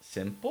unquote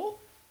simple.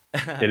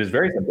 It is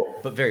very simple,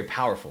 but very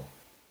powerful.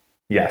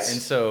 Yes. And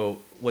so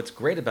what's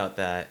great about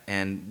that,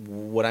 and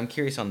what I'm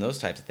curious on those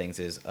types of things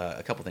is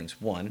a couple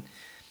things. One,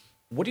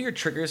 what are your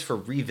triggers for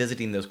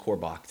revisiting those core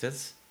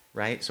boxes?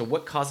 Right? So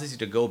what causes you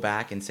to go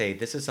back and say,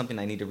 this is something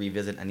I need to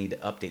revisit. I need to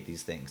update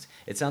these things.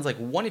 It sounds like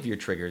one of your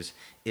triggers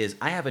is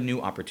I have a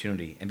new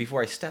opportunity. And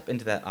before I step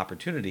into that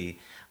opportunity,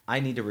 I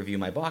need to review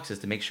my boxes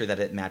to make sure that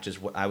it matches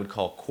what I would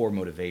call core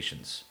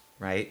motivations,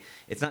 right?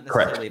 It's not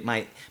necessarily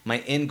my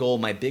end goal,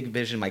 my big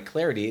vision, my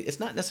clarity. It's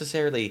not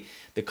necessarily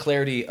the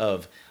clarity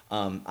of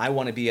I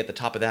want to be at the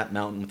top of that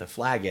mountain with a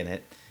flag in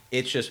it.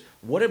 It's just,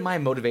 what are my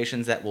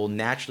motivations that will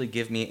naturally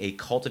give me a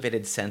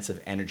cultivated sense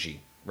of energy?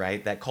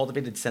 Right? That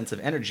cultivated sense of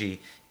energy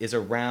is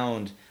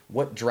around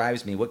what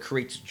drives me, what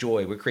creates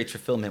joy, what creates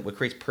fulfillment, what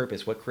creates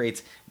purpose, what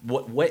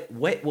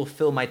will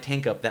fill my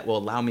tank up that will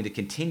allow me to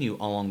continue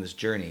along this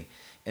journey.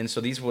 And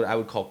so these are what I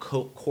would call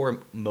core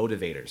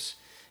motivators.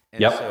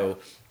 And so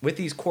with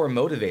these core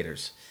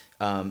motivators,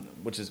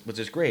 which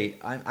is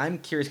great, I'm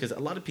curious because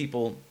not a lot of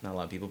people,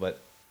 but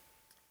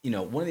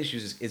one of the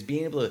issues is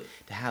being able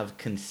to have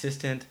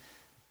consistent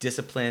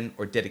discipline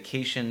or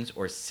dedications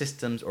or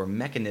systems or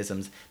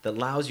mechanisms that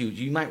allows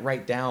you might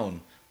write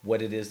down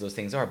what it is those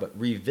things are, but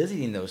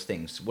revisiting those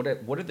things, what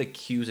are the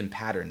cues and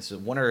patterns? So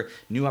what are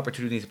new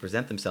opportunities to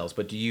present themselves?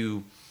 But do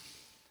you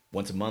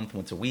once a month,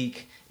 once a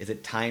week? Is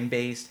it time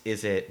based?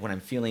 Is it when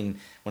I'm feeling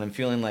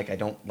like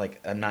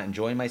I'm not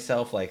enjoying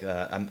myself, like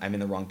I'm in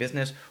the wrong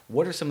business?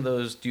 What are some of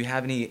those? Do you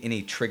have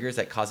any triggers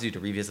that cause you to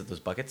revisit those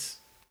buckets?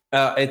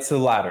 It's the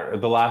latter,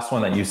 the last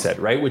one that you said,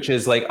 right? Which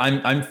is like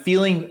I'm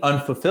feeling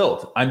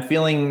unfulfilled. I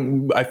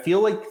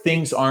feel like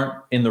things aren't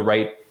in the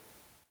right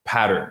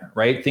pattern,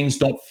 right? Things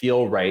don't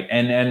feel right.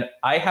 And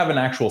I have an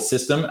actual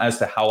system as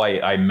to how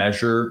I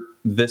measure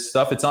this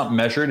stuff. It's not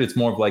measured, it's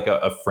more of like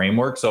a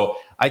framework. So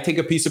I take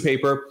a piece of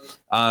paper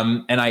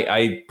and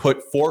I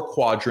put 4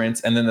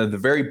 quadrants, and then at the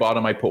very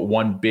bottom I put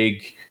one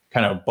big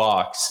kind of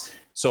box.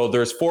 So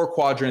there's 4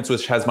 quadrants,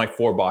 which has my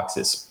 4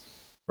 boxes.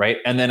 Right.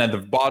 And then at the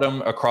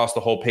bottom across the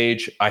whole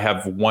page, I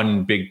have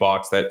one big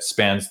box that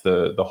spans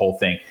the whole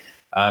thing.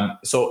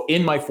 So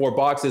in my 4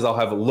 boxes, I'll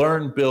have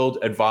learn, build,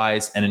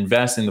 advise, and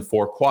invest in the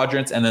 4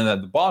 quadrants. And then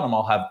at the bottom,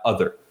 I'll have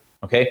other.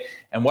 Okay.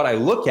 And what I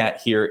look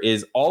at here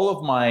is all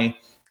of my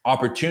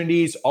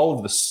opportunities, all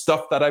of the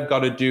stuff that I've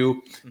got to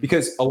do,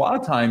 because a lot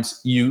of times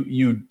you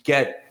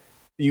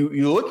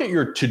look at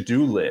your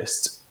to-do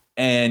list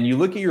and you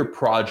look at your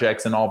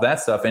projects and all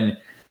that stuff, and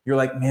you're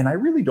like, man, I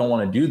really don't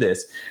want to do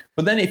this.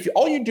 But then if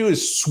all you do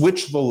is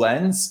switch the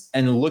lens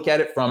and look at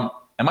it from,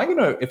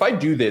 if I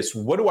do this,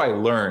 what do I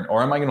learn?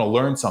 Or am I going to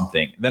learn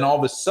something? Then all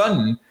of a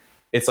sudden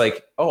it's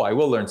like, oh, I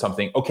will learn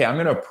something. Okay, I'm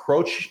going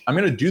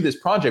to do this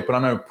project, but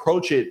I'm going to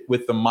approach it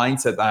with the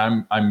mindset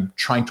that I'm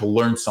trying to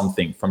learn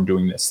something from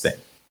doing this thing,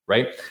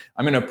 right?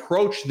 I'm going to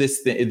approach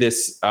this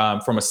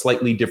from a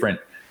slightly different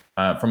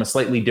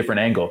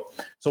angle.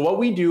 So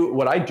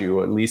what I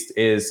do at least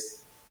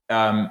is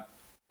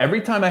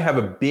every time I have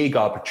a big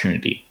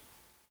opportunity,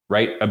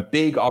 right? A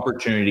big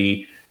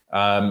opportunity,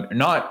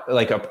 not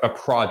like a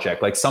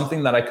project, like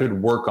something that I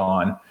could work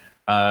on.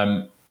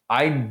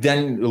 I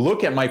then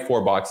look at my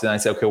 4 boxes and I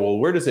say, okay, well,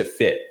 where does it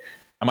fit?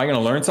 Am I going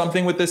to learn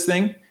something with this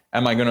thing?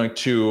 Am I going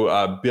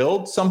to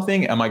build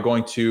something? Am I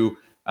going to,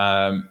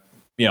 and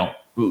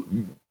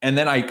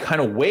then I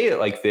kind of weigh it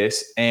like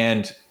this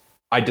and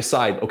I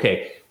decide,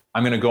 okay,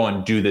 I'm going to go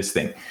and do this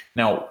thing.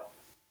 Now,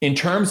 in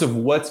terms of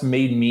what's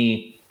made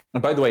me,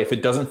 and by the way, if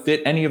it doesn't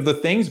fit any of the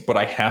things, but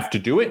I have to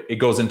do it, it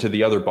goes into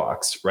the other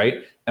box,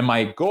 right? And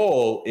my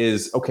goal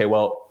is, okay,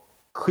 well,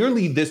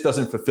 clearly this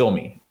doesn't fulfill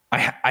me.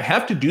 I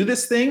have to do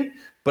this thing,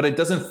 but it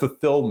doesn't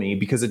fulfill me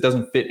because it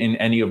doesn't fit in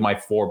any of my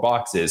 4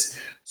 boxes.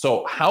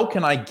 So how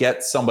can I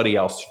get somebody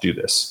else to do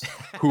this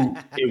who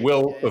it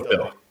will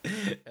fulfill?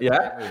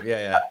 Yeah.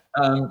 Yeah.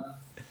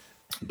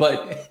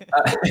 But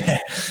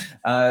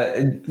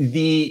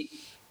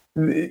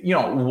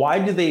why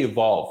do they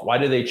evolve? Why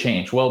do they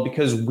change? Well,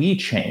 because we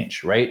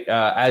change, right?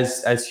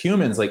 As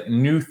humans, like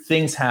new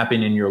things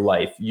happen in your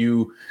life.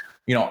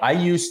 I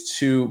used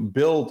to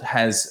build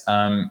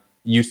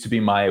used to be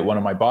one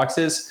of my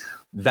boxes.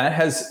 That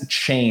has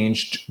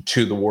changed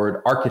to the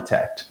word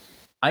architect.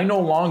 I no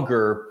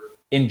longer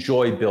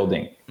enjoy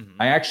building.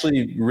 Mm-hmm. I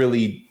actually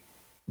really,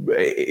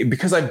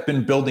 because I've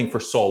been building for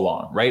so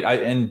long, right?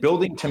 And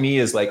building to me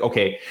is like,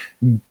 okay,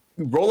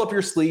 roll up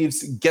your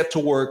sleeves, get to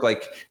work,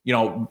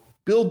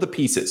 build the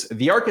pieces.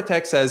 The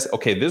architect says,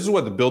 okay, this is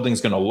what the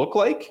building's going to look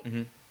like.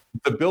 Mm-hmm.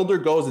 The builder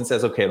goes and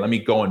says, okay, let me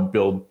go and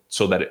build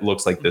so that it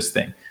looks like this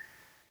thing.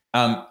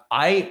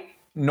 I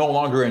no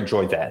longer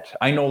enjoy that.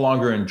 I no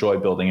longer enjoy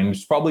building. And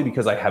it's probably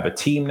because I have a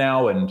team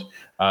now and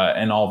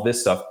all of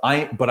this stuff.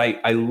 But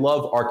I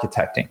love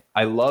architecting.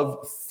 I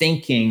love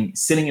thinking,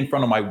 sitting in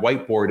front of my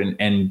whiteboard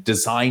and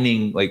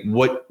designing, like,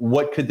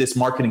 what could this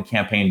marketing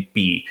campaign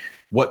be?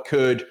 What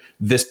could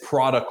this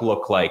product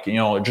look like?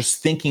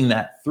 Just thinking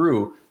that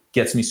through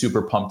gets me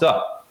super pumped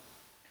up.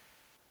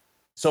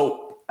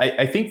 So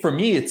I think for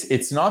me,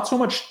 it's not so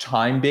much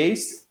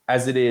time-based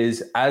as it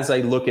is, as I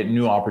look at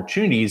new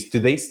opportunities, do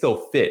they still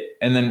fit?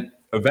 And then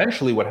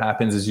eventually what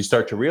happens is you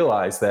start to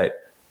realize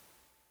that,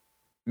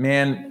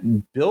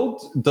 man,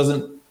 build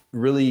doesn't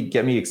really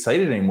get me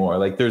excited anymore.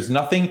 Like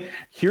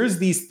here's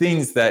these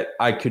things that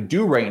I could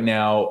do right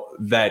now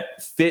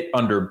that fit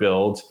under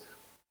build,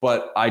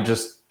 but I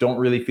just don't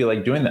really feel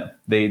like doing them.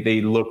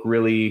 They look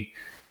really,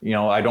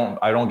 I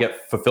don't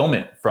get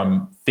fulfillment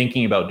from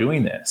thinking about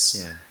doing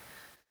this. Yeah.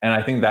 And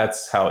I think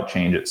that's how it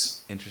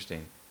changes.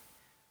 Interesting.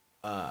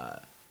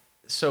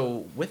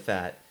 So with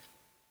that,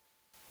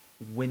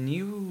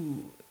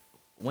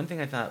 one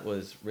thing I thought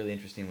was really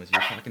interesting was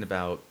you're talking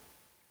about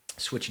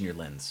switching your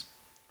lens,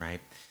 right?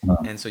 Uh-huh.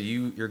 And so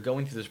you're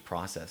going through this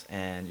process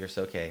and you're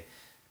so, okay,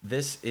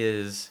 this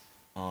is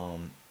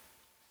an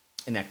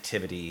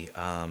activity,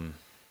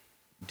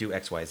 do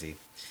X, Y, Z.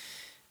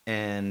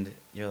 And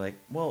you're like,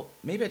 well,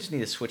 maybe I just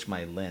need to switch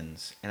my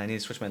lens, and I need to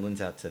switch my lens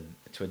out to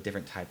a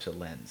different types of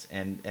lens.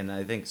 And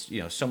I think,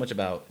 so much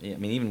about,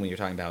 even when you're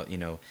talking about,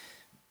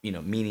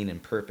 meaning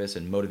and purpose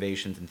and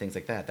motivations and things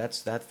like that,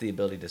 that's the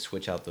ability to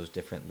switch out those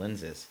different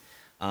lenses.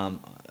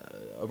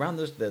 around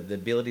the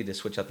ability to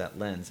switch out that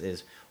lens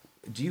is,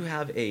 do you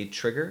have a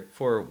trigger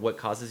for what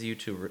causes you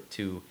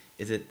to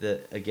is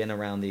it again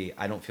around the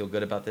I don't feel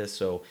good about this?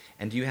 So,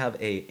 and do you have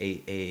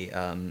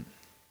a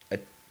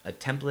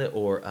template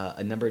or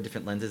a number of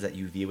different lenses that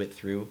you view it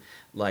through,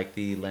 like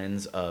the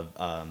lens of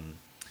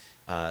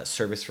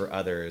service for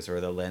others, or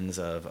the lens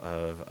of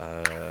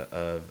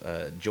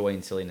joy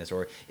and silliness,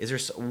 or is there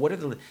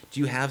do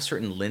you have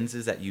certain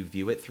lenses that you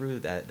view it through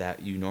that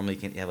you normally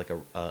can't have, like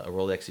a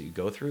Rolodex that you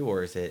go through,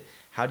 or is it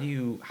how do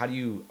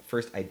you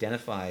first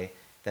identify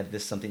that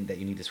this is something that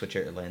you need to switch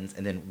out your lens,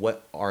 and then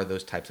what are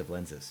those types of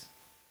lenses?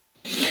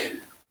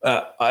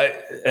 I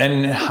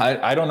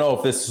don't know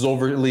if this is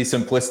overly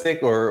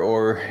simplistic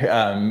or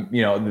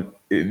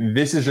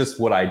this is just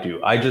what I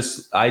do. I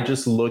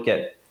just look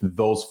at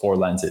those 4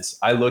 lenses.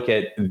 I look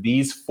at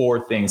these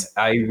 4 things.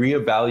 I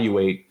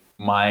reevaluate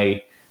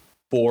my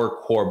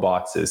 4 core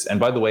boxes. And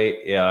by the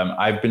way,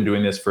 I've been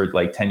doing this for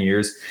like 10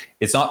 years.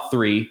 It's not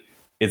 3,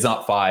 it's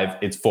not 5,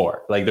 it's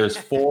 4. Like there's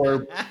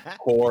 4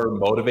 core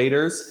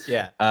motivators.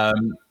 Yeah.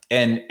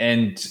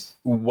 And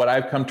what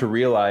I've come to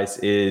realize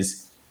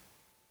is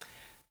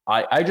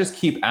I just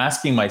keep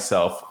asking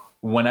myself,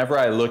 whenever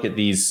I look at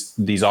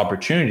these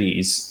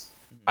opportunities,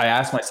 I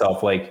ask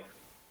myself, like,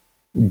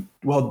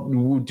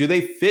 well, do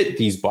they fit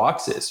these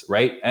boxes,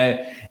 right?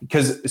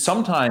 Because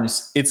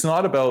sometimes it's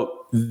not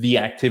about the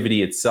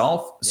activity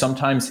itself. Yeah.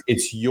 Sometimes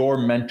it's your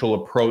mental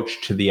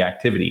approach to the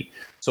activity.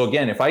 So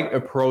again, if I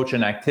approach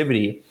an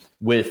activity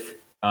with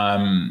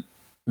the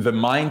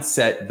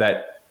mindset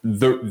that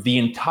the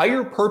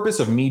entire purpose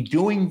of me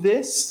doing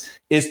this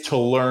is to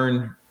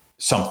learn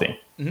something,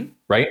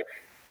 right?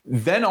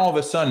 Then all of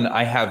a sudden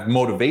I have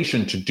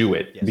motivation to do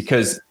it. Yes.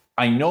 Because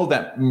I know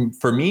that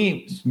for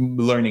me,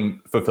 learning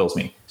fulfills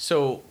me.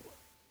 So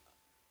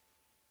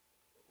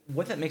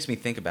what that makes me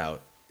think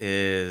about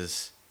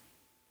is,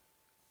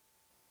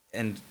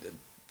 and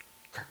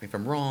correct me if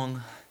I'm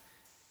wrong,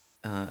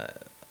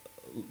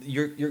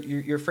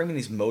 you're framing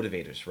these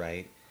motivators,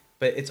 right?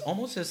 But it's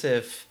almost as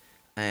if,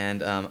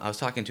 and I was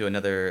talking to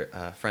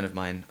another friend of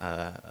mine,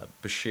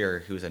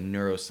 Bashir, who's a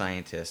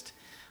neuroscientist,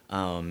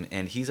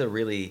 and he's a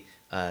really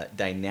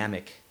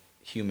dynamic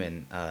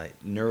human,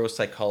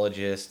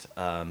 neuropsychologist,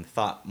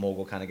 thought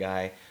mogul kind of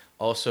guy,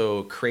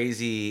 also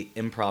crazy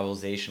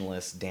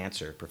improvisationalist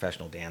dancer,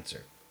 professional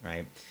dancer,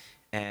 right?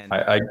 And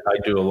I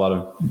do a lot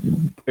of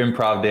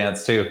improv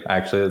dance too,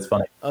 actually. That's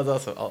funny.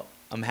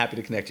 I'm happy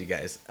to connect you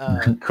guys.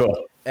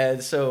 Cool.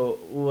 And so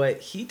what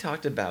he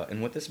talked about,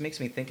 and what this makes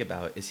me think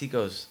about, is he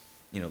goes,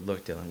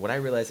 look, Dylan, what I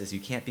realized is you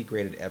can't be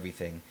great at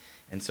everything.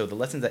 And so the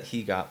lesson that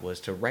he got was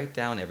to write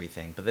down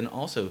everything, but then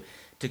also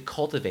to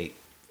cultivate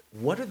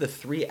what are the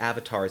 3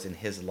 avatars in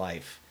his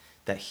life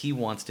that he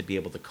wants to be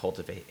able to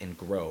cultivate and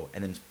grow,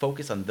 and then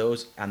focus on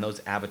those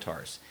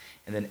avatars.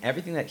 And then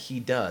everything that he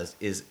does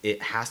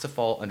it has to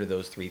fall under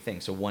those 3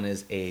 things. So one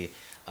is a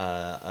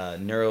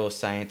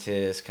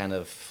neuroscientist, kind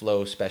of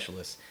flow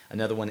specialist.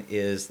 Another one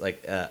is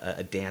like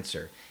a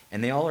dancer,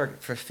 and they all are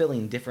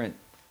fulfilling different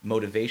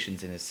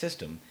motivations in his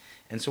system.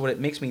 And so what it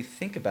makes me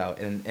think about,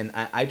 and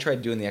I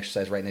tried doing the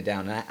exercise, writing it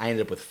down, and I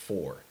ended up with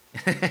 4.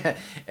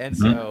 And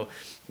so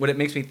what it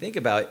makes me think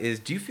about is,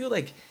 do you feel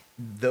like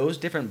those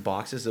different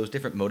boxes, those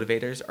different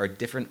motivators are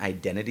different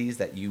identities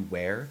that you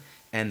wear,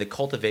 and the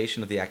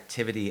cultivation of the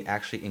activity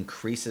actually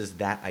increases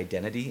that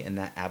identity and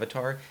that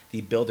avatar,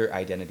 the builder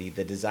identity,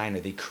 the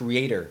designer, the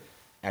creator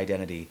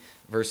identity,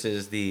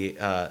 versus the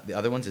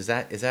other ones?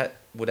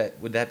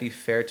 Would that be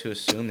fair to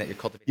assume that you're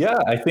cultivating? Yeah,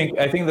 I think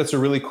that's a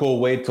really cool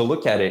way to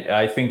look at it.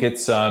 I think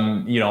it's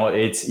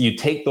it's you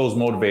take those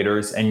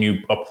motivators and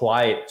you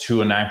apply it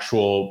to an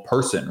actual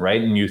person,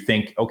 right? And you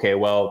think, okay,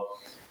 well,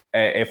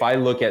 if I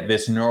look at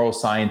this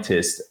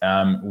neuroscientist,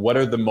 what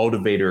are the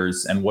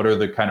motivators and what are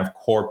the kind of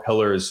core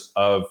pillars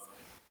of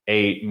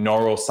a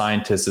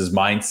neuroscientist's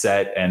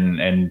mindset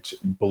and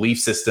belief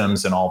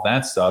systems and all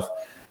that stuff?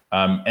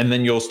 And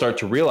then you'll start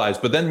to realize,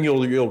 but then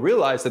you'll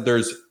realize that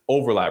there's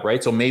overlap,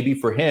 right? So maybe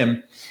for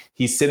him,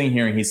 he's sitting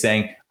here and he's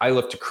saying, I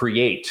love to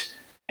create.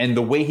 And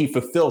the way he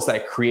fulfills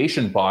that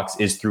creation box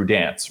is through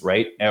dance,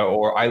 right?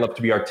 Or I love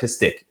to be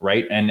artistic,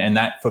 right? And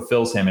that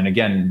fulfills him. And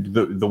again,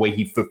 the way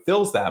he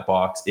fulfills that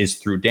box is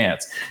through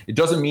dance. It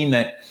doesn't mean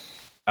that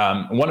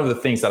one of the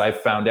things that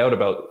I've found out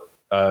about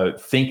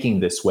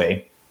thinking this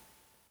way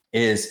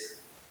is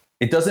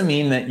it doesn't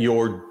mean that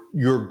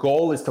your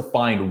goal is to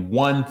find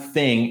one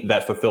thing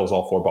that fulfills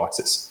all 4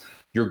 boxes.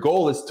 Your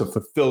goal is to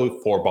fulfill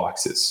 4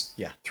 boxes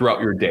throughout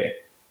your day,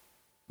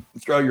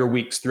 throughout your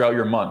weeks, throughout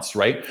your months,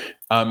 right?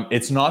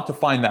 It's not to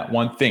find that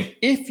one thing.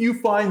 If you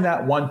find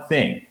that one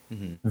thing,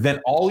 then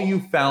all you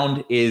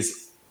found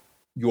is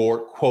your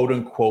quote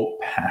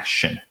unquote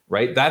passion,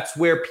 right? That's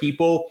where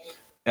people,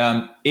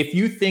 if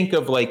you think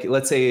of, like,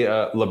 let's say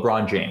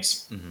LeBron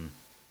James.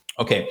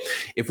 Okay,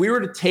 if we were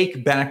to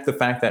take back the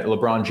fact that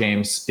LeBron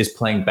James is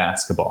playing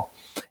basketball,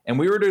 and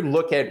we were to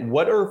look at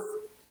what are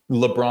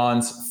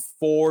LeBron's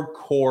 4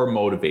 core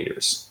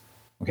motivators,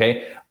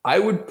 okay, I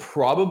would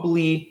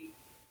probably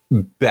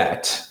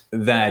bet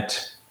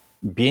that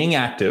being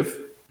active,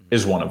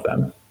 is one of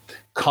them.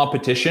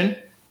 Competition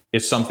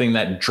is something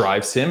that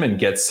drives him and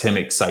gets him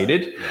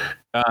excited.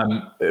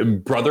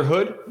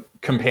 Brotherhood,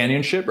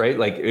 companionship, right?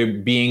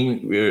 Like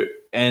being,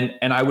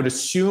 and I would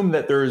assume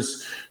that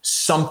there's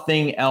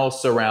something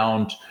else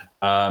around,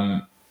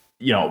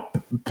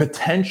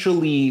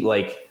 potentially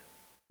like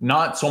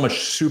not so much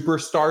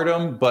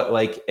superstardom, but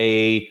like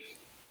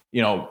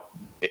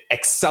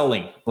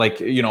excelling, like,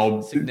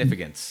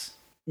 significance.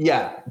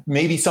 Yeah,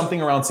 maybe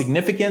something around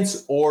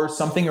significance or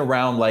something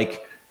around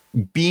like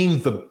being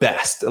the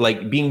best,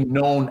 like being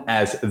known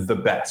as the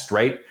best,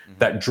 right? Mm-hmm.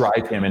 That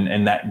drive him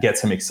and that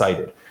gets him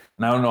excited.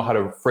 And I don't know how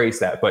to phrase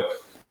that, but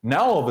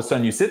now all of a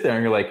sudden you sit there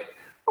and you're like,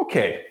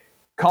 okay,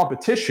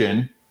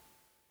 competition,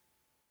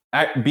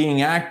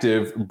 being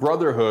active,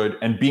 brotherhood,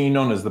 and being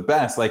known as the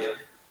best, like,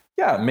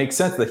 yeah, it makes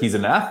sense that he's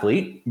an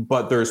athlete,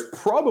 but there's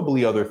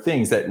probably other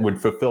things that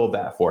would fulfill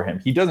that for him.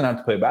 He doesn't have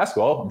to play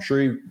basketball. I'm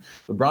sure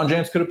LeBron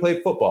James could have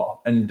played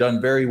football and done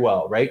very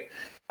well, right?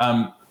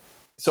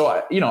 So,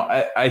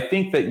 I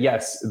think that,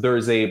 yes,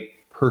 there's a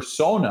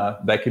persona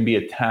that can be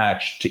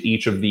attached to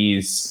each of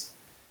these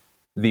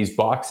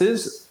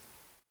boxes.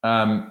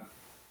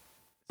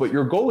 But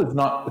your goal is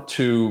not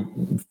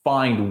to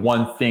find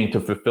one thing to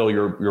fulfill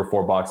your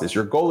 4 boxes.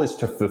 Your goal is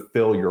to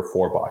fulfill your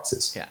 4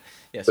 boxes.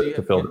 Yeah.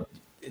 So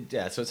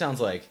so it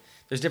sounds like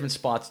there's different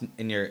spots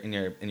in your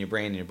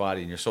brain, in your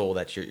body, in your soul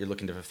that you're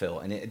looking to fulfill,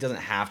 and it doesn't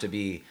have to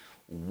be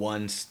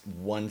one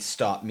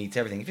stop meets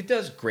everything. If it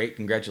does, great,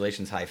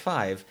 congratulations, high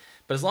five.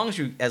 But as long as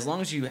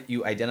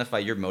you identify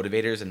your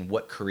motivators and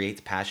what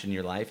creates passion in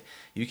your life,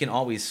 you can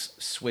always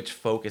switch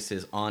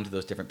focuses onto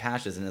those different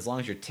passions. And as long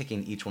as you're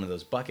ticking each one of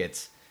those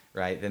buckets,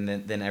 right,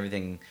 then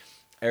everything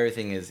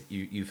is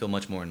you feel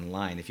much more in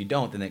line. If you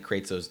don't, then it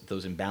creates those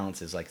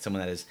imbalances, like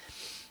someone that is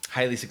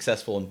highly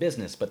successful in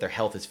business but their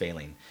health is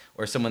failing,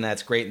 or someone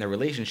that's great in their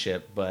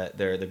relationship but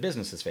their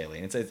business is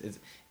failing.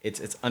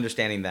 It's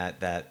understanding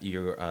that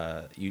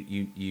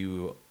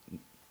you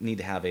need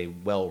to have a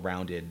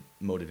well-rounded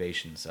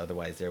motivations,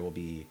 otherwise there will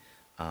be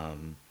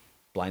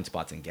blind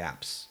spots and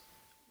gaps.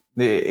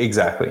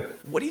 Exactly.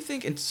 What do you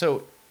think? And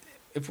so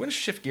if we're going to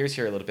shift gears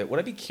here a little bit, what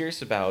I'd be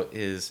curious about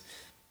is,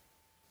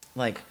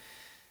 like,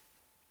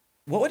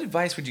 what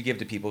advice would you give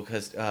to people?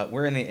 Because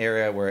we're in the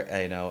era where,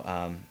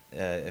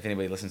 if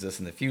anybody listens to this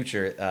in the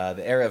future,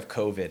 the era of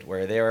COVID,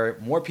 where there are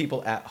more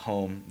people at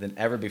home than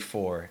ever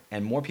before,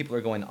 and more people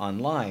are going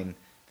online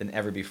than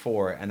ever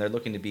before, and they're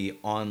looking to be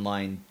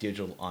online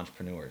digital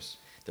entrepreneurs.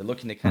 They're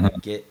looking to kind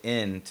of get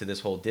into this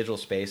whole digital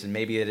space, and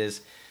maybe it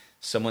is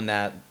someone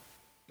that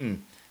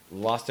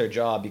lost their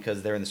job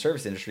because they're in the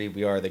service industry.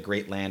 We are the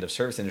great land of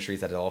service industries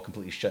that are all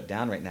completely shut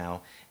down right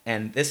now.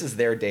 And this is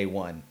their day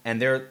one,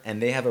 and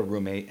they have a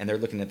roommate, and they're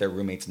looking at their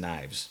roommate's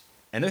knives,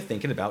 and they're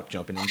thinking about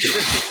jumping into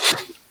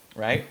business,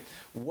 right?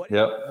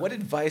 What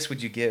advice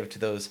would you give to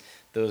those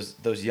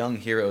young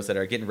heroes that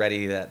are getting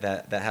ready,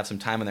 that have some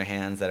time on their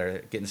hands, that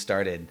are getting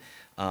started?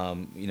 What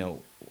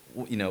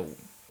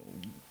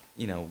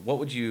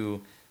would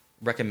you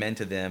recommend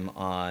to them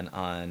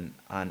on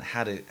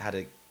how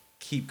to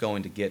keep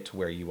going to get to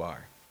where you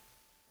are?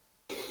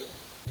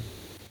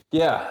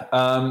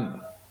 Yeah.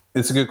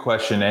 It's a good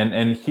question.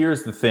 And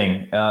here's the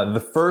thing.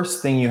 The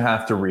first thing you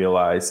have to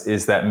realize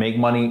is that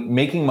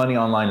making money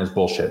online is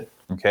bullshit.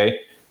 Okay.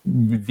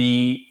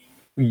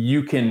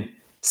 You can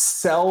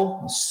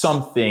sell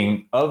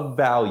something of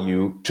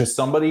value to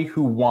somebody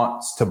who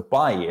wants to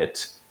buy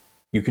it.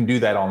 You can do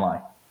that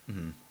online.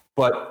 Mm-hmm.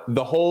 But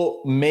the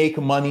whole make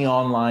money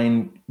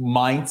online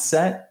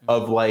mindset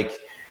of like,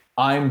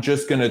 I'm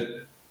just going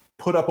to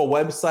put up a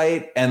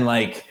website and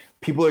like,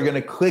 people are going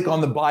to click on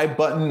the buy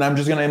button. I'm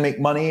just going to make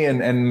money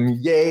and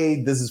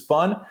yay, this is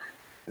fun.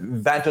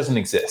 That doesn't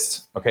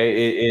exist.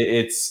 Okay.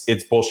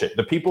 It's bullshit.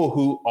 The people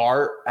who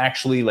are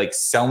actually like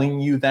selling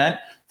you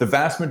that, the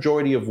vast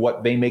majority of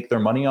what they make their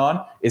money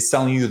on is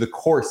selling you the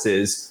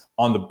courses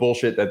on the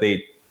bullshit that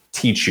they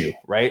teach you.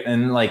 Right.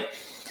 And like,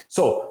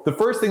 so the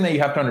first thing that you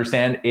have to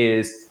understand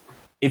is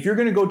if you're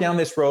going to go down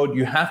this road,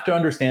 you have to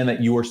understand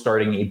that you are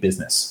starting a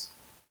business,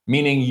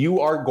 meaning you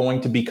are going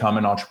to become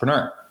an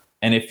entrepreneur.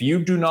 And if you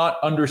do not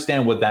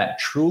understand what that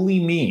truly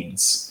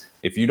means,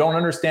 if you don't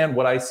understand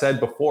what I said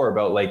before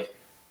about like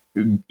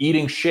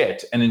eating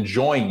shit and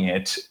enjoying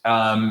it,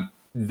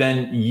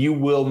 then you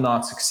will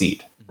not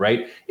succeed,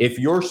 right? If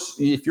you're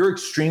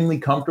extremely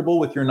comfortable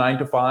with your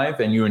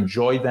 9-to-5 and you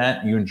enjoy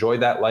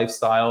that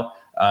lifestyle,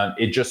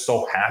 it just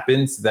so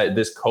happens that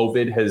this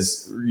COVID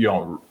has,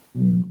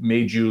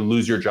 made you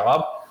lose your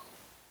job.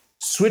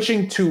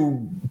 Switching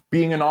to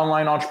being an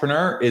online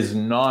entrepreneur is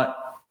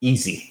not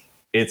easy.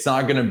 You're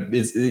not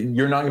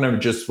going to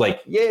just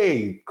like,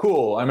 yay,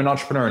 cool, I'm an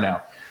entrepreneur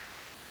now.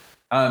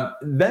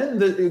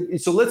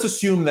 So let's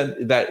assume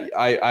that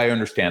I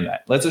understand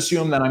that. Let's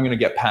assume that I'm going to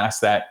get past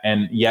that.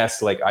 And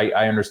yes, like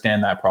I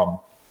understand that problem.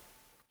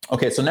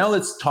 Okay. So now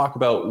let's talk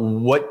about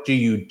what do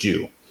you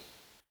do?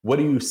 What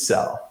do you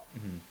sell?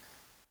 Mm-hmm.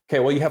 Okay.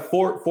 Well, you have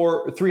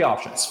three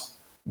options.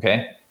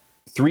 Okay.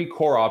 3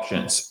 core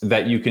options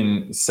that you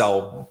can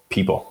sell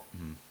people.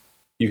 Mm-hmm.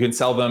 You can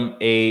sell them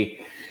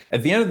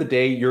at the end of the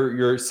day,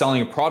 you're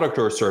selling a product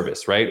or a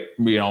service, right?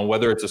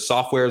 Whether it's a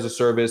software as a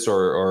service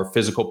or a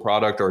physical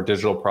product or a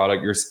digital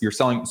product, you're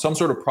selling some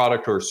sort of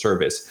product or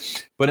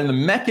service. But in the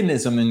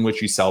mechanism in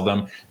which you sell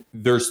them,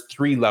 there's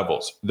 3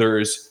 levels.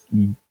 There's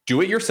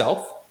do it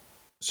yourself.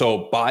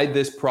 So buy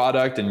this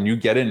product and you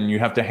get it, and you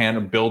have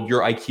to build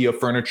your IKEA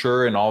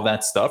furniture and all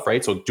that stuff,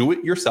 right? So do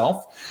it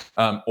yourself,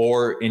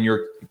 or in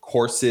your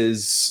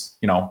courses,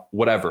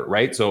 whatever,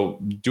 right? So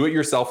do it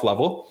yourself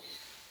level.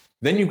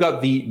 Then you've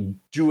got the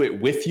do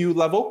it with you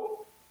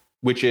level,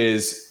 which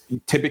is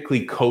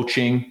typically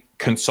coaching,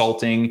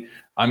 consulting.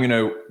 I'm going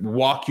to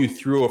walk you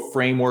through a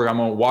framework. I'm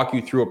going to walk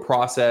you through a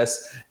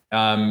process,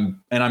 and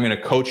I'm going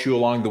to coach you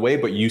along the way,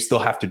 but you still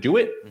have to do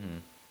it. Mm-hmm.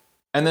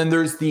 And then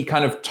there's the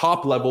kind of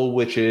top level,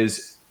 which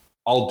is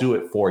I'll do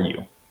it for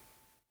you,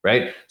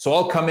 right? So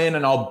I'll come in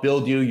and I'll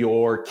build you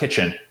your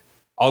kitchen.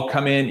 I'll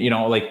come in,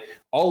 like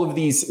all of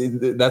these,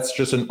 that's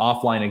just an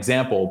offline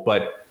example,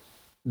 but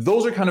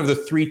those are kind of the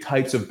 3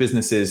 types of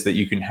businesses that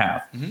you can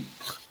have. Mm-hmm.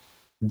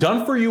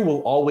 Done for you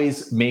will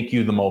always make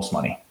you the most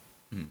money.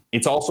 Mm-hmm.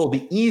 It's also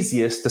the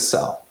easiest to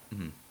sell.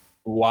 Mm-hmm.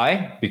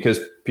 Why?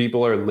 Because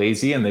people are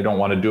lazy and they don't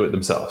want to do it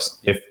themselves.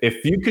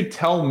 If you could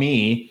tell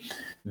me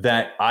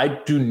that I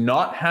do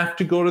not have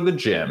to go to the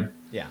gym,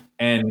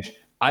 and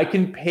I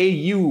can pay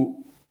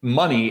you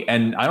money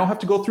and I don't have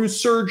to go through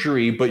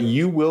surgery, but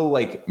you will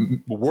like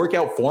work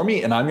out for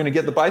me and I'm going to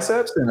get the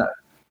biceps, and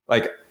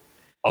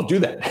I'll do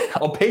that.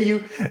 I'll pay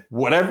you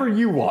whatever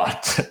you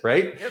want,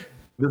 right? Yep.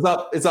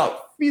 It's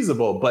not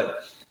feasible,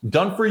 but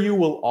done for you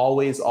will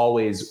always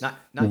not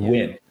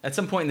win. Yet. At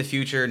some point in the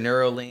future,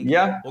 Neuralink,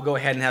 we'll go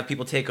ahead and have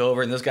people take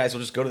over, and those guys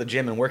will just go to the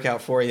gym and work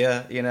out for you,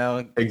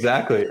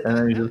 Exactly. And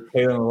then you just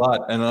pay them a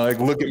lot. And they're like,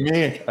 look at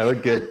me. I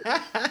look good.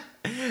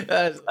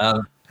 I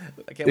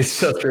can't it's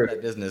so true.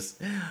 That business.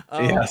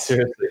 Yeah,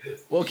 seriously.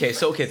 Well, okay.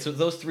 So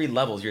those 3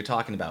 levels you're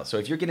talking about. So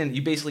if you're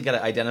you basically got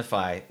to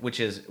identify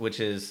which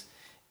is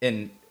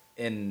in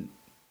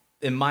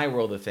my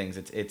world of things,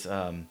 it's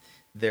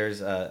there's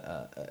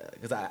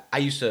because I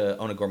used to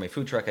own a gourmet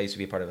food truck. I used to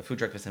be a part of a food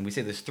truck business, and we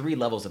say there's 3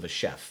 levels of a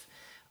chef.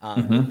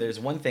 There's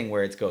one thing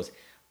where it goes,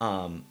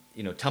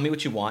 tell me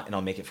what you want and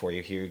I'll make it for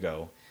you. Here you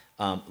go.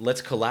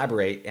 Let's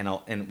collaborate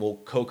and we'll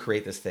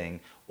co-create this thing.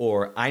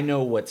 Or I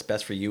know what's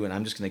best for you and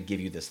I'm just going to give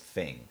you this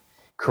thing.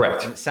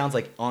 Correct. And it sounds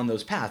like on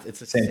those paths, it's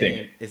the same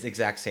thing. It's the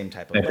exact same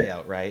type of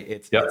layout, right?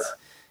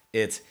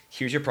 It's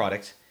here's your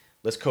product.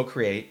 Let's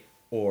co-create.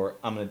 Or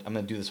I'm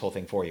gonna do this whole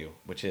thing for you,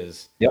 which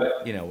is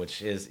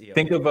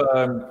think of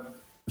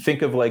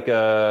like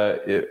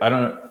I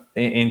don't know,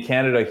 in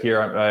Canada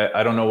here,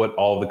 I don't know what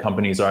all the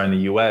companies are in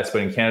the US,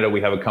 but in Canada we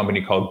have a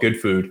company called Good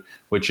Food,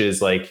 which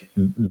is like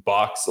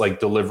box like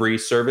delivery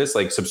service,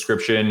 like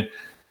subscription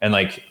and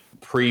like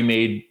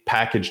pre-made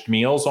packaged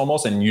meals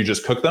almost, and you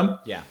just cook them.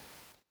 Yeah.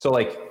 So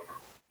like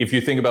if you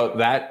think about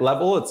that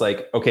level, it's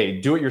like, okay,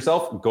 do it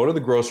yourself, go to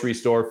the grocery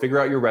store, figure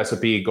out your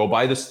recipe, go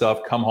buy the stuff,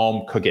 come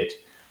home, cook it.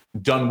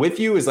 Done with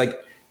you is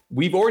like,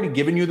 we've already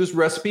given you this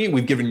recipe.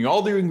 We've given you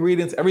all the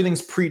ingredients.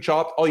 Everything's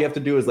pre-chopped. All you have to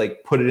do is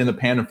like put it in the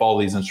pan and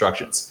follow these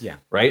instructions. Yeah.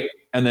 Right.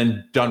 And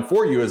then done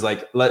for you is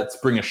like, let's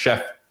bring a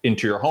chef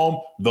into your home.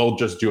 They'll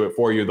just do it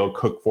for you. They'll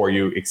cook for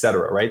you,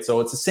 etc. Right.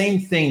 So it's the same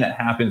thing that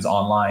happens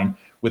online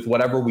with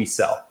whatever we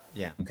sell.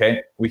 Yeah.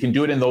 Okay. We can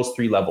do it in those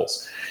 3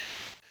 levels.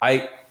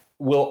 I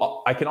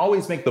can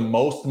always make the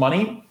most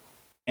money,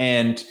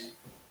 and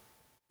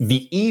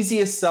the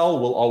easiest sell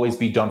will always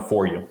be done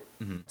for you.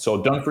 Mm-hmm.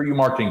 So done for you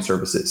marketing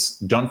services,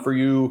 done for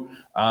you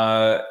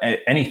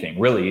anything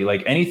really,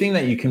 like anything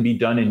that you can be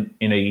done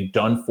in a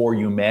done for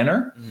you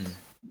manner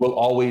will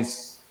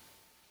always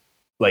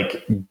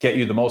like get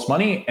you the most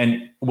money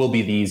and will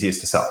be the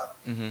easiest to sell.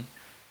 Mm-hmm.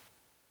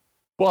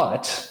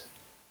 But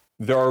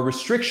there are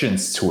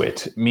restrictions to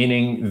it,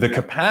 meaning the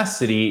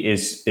capacity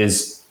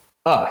is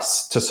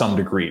us to some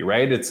degree,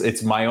 right?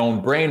 It's my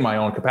own brain, my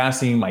own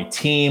capacity, my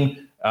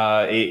team.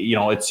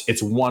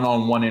 It's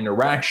one-on-one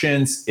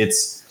interactions.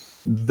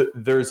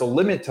 There's a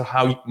limit to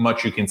how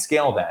much you can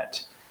scale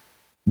that.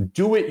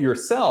 Do it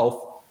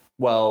yourself.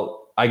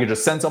 Well, I could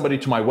just send somebody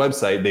to my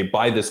website, they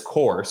buy this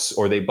course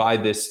or they buy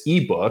this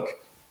ebook,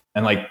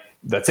 and like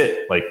that's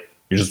it. Like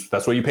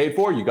that's what you paid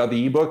for. You got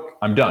the ebook.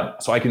 I'm done.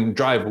 So I can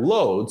drive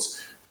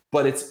loads,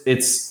 but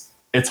it's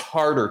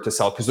harder to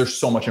sell because there's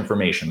so much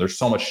information. There's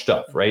so much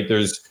stuff, right?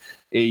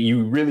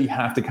 You really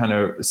have to kind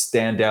of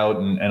stand out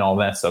and all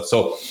that stuff.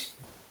 So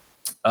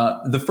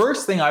the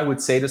first thing I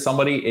would say to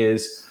somebody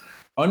is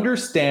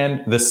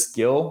understand the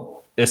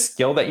skill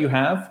that you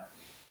have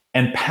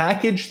and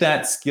package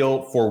that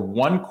skill for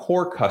one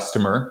core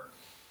customer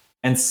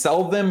and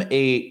sell them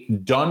a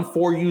done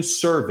for you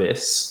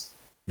service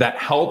that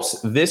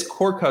helps this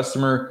core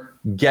customer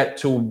get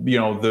to,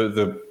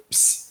 the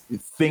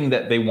thing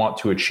that they want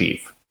to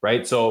achieve,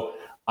 right? So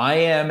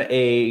I'm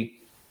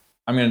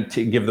going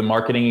to give the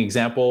marketing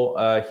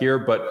example here,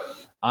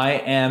 but I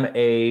am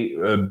a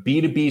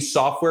B2B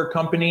software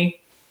company,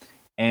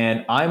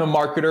 and I'm a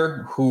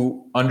marketer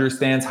who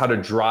understands how to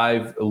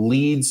drive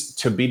leads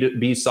to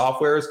B2B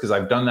softwares because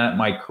I've done that in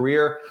my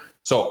career.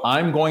 So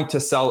I'm going to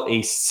sell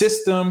a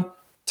system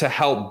to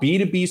help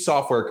B2B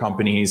software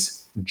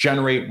companies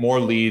generate more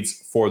leads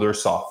for their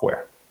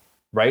software,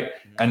 right?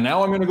 And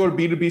now I'm going to go to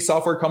B2B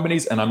software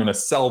companies and I'm going to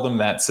sell them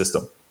that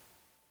system,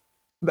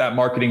 that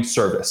marketing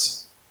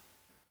service.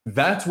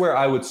 That's where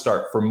I would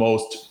start for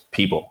most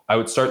people. I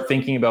would start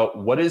thinking about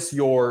what is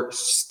your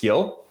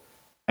skill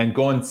and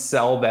go and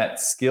sell that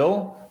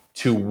skill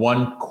to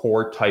one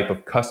core type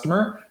of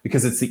customer,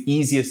 because it's the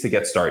easiest to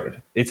get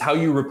started. It's how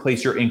you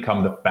replace your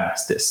income the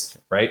fastest,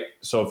 right?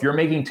 So if you're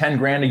making 10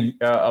 grand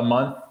a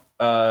month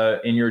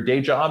in your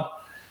day job,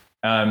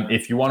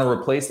 if you want to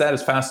replace that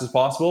as fast as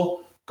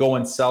possible, go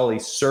and sell a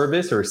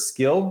service or a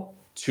skill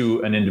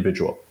to an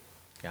individual.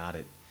 Got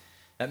it.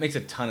 That makes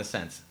a ton of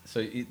sense.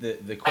 So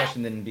the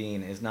question then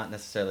being is not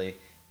necessarily,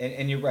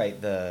 and you're right,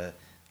 the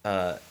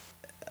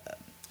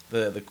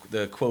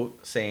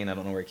quote saying, I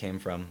don't know where it came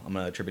from, I'm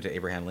going to attribute to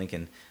Abraham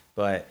Lincoln,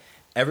 but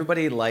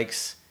everybody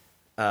likes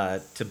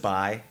to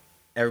buy,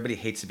 everybody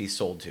hates to be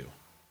sold to,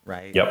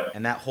 right? Yep.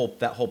 And that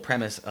whole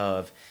premise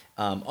of,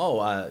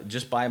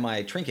 just buy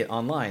my trinket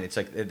online. It's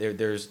like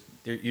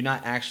you're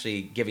not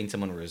actually giving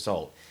someone a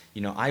result.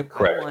 You know, I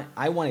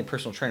want a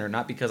personal trainer,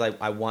 not because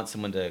I want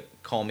someone to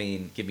call me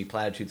and give me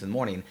platitudes in the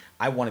morning.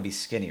 I want to be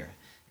skinnier.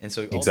 And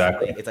so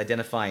ultimately it's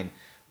identifying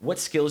what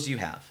skills you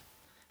have.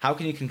 How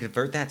can you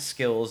convert that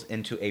skills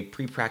into a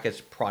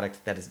pre-practiced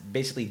product that is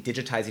basically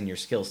digitizing your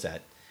skill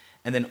set,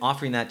 and then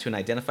offering that to an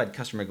identified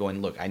customer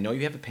going, look, I know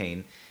you have a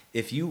pain.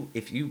 If you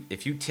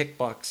tick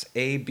box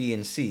A, B,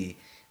 and C,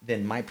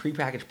 then my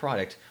pre-packaged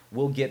product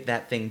will get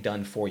that thing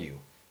done for you.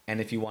 And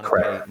if you want to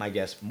pay my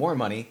guest more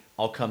money,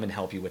 I'll come and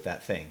help you with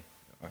that thing.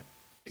 All right.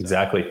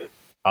 Exactly.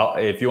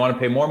 If you want to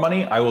pay more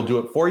money, I will do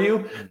it for you.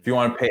 If you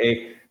want to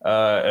pay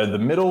at the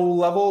middle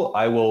level,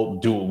 I will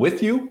do it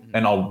with you,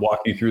 and I'll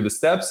walk you through the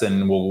steps,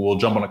 and we'll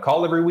jump on a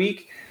call every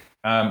week.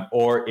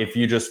 Or if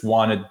you just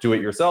want to do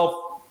it yourself,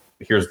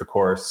 here's the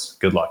course.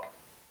 Good luck.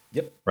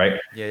 Yep. Right.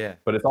 Yeah.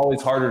 But it's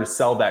always harder to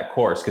sell that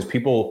course because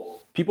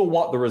people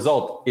want the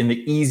result in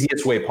the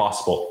easiest way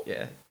possible.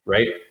 Yeah.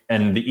 Right.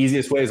 And the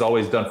easiest way is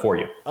always done for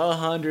you.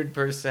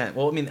 100%.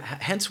 Well, I mean,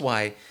 hence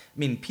why,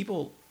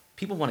 people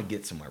want to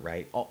get somewhere,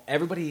 right?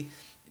 Everybody,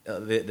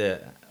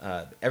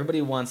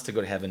 everybody wants to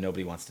go to heaven.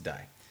 Nobody wants to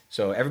die.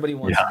 So everybody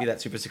wants to be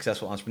that super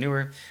successful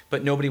entrepreneur,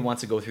 but nobody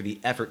wants to go through the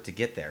effort to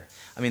get there.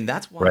 I mean,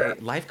 that's why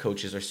life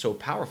coaches are so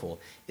powerful,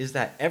 is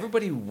that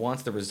everybody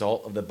wants the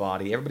result of the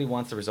body. Everybody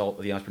wants the result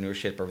of the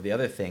entrepreneurship or the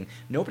other thing.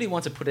 Nobody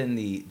wants to put in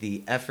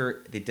the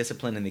effort, the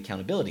discipline, and the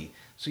accountability.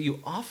 So you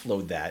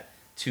offload that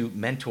to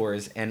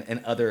mentors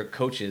and other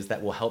coaches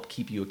that will help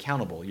keep you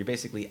accountable. You're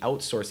basically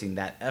outsourcing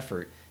that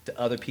effort to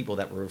other people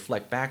that will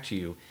reflect back to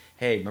you,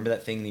 hey, remember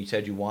that thing that you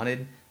said you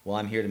wanted? Well,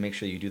 I'm here to make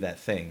sure you do that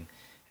thing.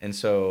 And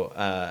so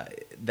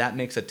that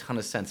makes a ton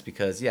of sense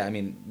because,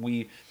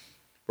 we're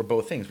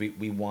both things.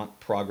 We want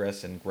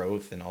progress and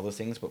growth and all those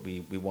things, but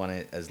we want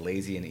it as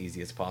lazy and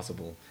easy as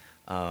possible.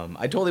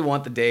 I totally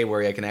want the day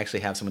where I can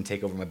actually have someone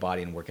take over my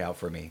body and work out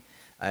for me.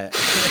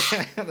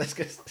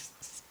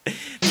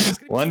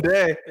 One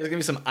day. There's going to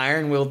be some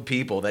iron-willed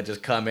people that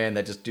just come in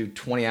that just do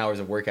 20 hours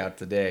of workout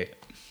today.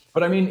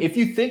 But I mean, if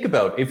you think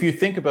about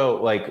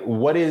like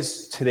what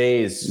is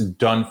today's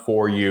done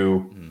for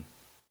you,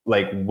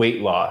 like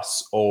weight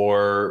loss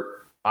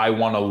or I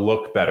want to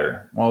look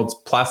better. Well, it's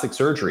plastic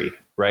surgery,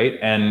 right?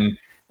 And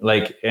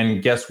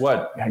guess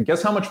what?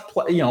 Guess how much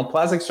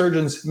plastic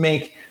surgeons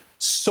make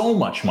so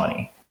much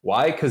money.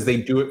 Why? Because they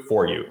do it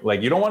for you.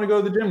 Like you don't want to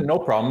go to the gym? No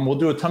problem. We'll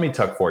do a tummy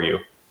tuck for you.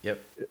 Yep.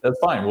 That's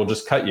fine. We'll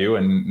just cut you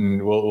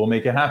and we'll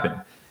make it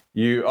happen.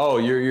 That's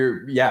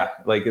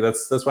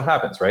what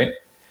happens, right?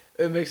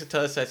 It makes a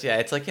ton of sense. Yeah,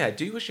 it's like,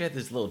 do you wish you had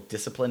this little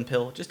discipline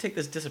pill? Just take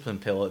this discipline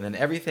pill, and then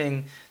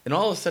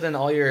all of a sudden,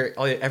 all your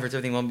efforts,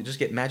 everything will just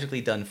get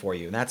magically done for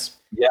you. And that's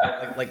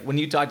like when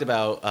you talked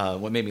about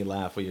what made me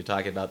laugh when you were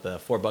talking about the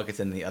 4 buckets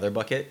in the other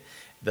bucket.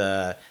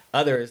 The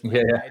others,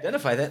 I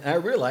identify that, and I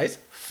realized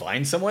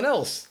find someone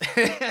else.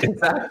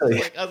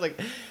 Exactly. I was like,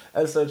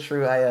 that's so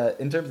true.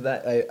 In terms of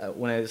that,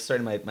 when I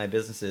started my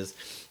businesses,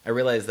 I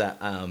realized that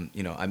I'm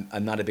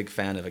not a big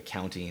fan of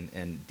accounting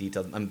and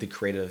details. I'm the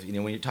creative.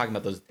 When you're talking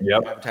about those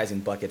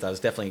advertising buckets, I was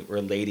definitely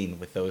relating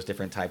with those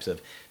different types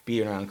of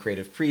being around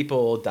creative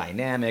people,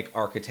 dynamic,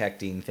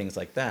 architecting, things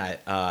like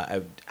that.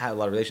 I had a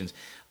lot of relations.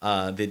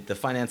 The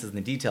finances and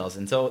the details,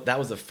 and so that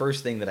was the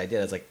first thing that I did.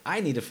 I was like,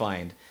 I need to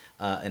find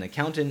an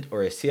accountant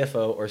or a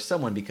CFO or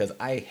someone because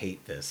I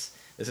hate this.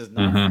 This is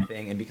not my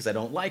thing, and because I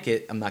don't like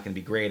it, I'm not going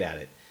to be great at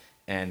it.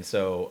 And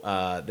so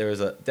there was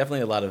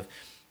definitely a lot of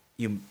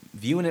you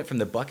viewing it from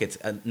the buckets.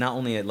 Not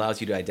only allows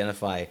you to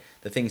identify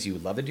the things you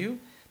would love to do,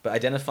 but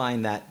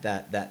identifying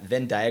that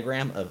Venn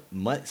diagram of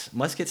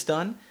must gets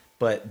done,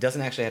 but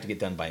doesn't actually have to get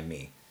done by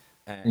me.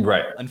 And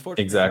right.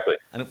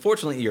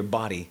 Unfortunately, your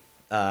body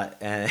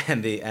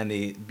and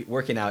the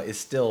working out is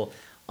still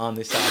on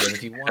the side, and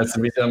if you want has to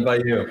be done by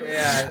you.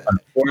 Yeah.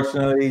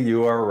 Unfortunately,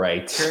 you are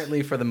right.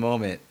 Currently, for the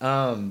moment,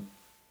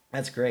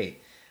 that's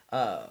great.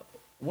 One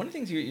of the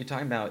things you're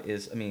talking about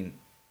is,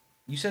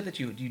 you said that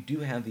you do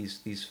have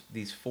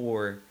these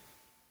 4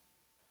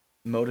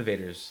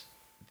 motivators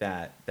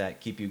that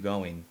keep you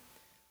going.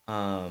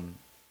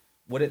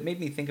 What it made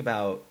me think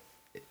about,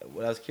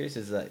 what I was curious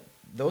is that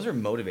those are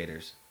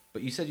motivators,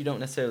 but you said you don't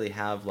necessarily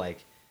have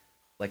like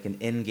an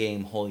end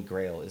game holy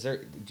grail.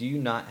 Do you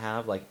not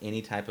have like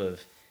any type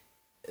of,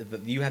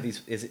 you have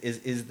these,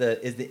 is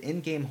the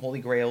end game holy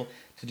grail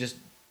to just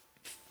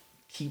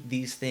keep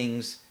these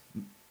things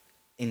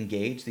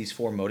engaged, these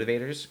four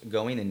motivators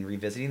going and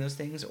revisiting those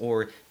things,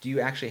 or do you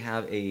actually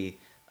have a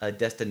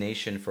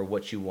destination for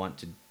what you want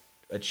to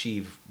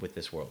achieve with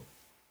this world?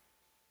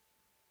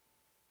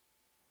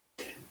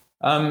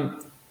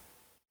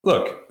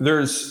 Look,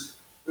 there's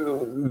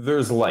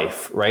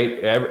life, right?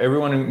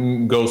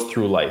 Everyone goes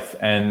through life,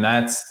 and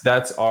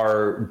that's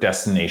our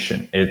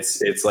destination.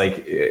 It's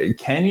like,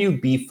 can you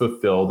be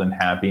fulfilled and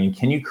happy, and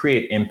can you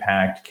create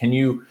impact? Can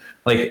you,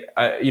 like,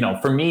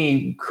 for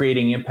me,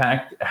 creating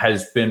impact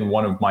has been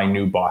one of my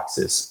new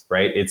boxes,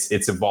 right?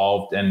 It's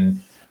evolved,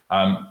 and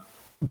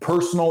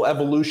personal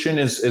evolution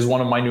is one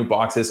of my new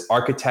boxes.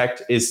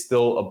 Architect is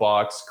still a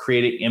box.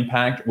 Creating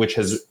impact, which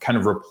has kind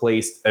of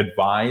replaced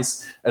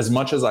advise. As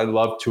much as I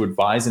love to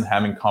advise and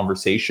having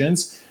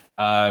conversations,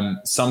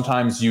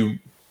 sometimes the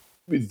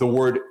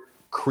word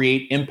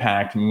create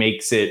impact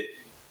makes it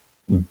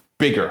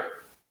bigger,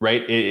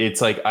 right?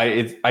 It's like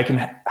I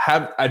can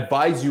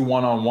advise you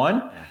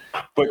one-on-one,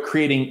 but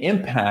creating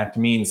impact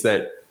means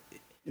that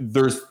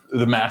there's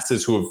the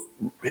masses who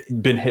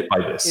have been hit by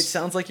this. It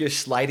sounds like you're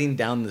sliding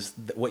down this,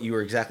 what you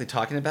were exactly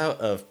talking about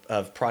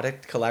of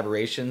product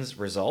collaborations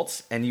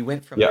results, and you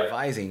went from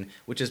advising,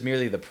 which is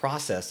merely the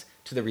process,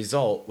 to the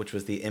result, which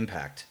was the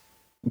impact.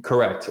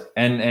 Correct.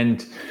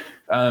 And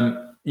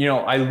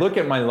I look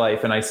at my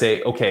life and I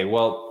say, okay,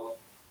 well,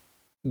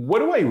 what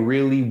do I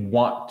really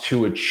want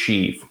to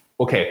achieve?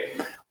 Okay,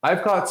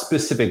 I've got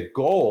specific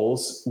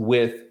goals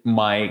with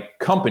my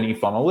company,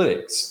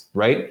 Funnelytics,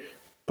 right?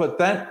 But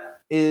that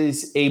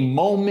is a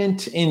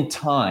moment in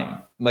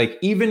time. Like,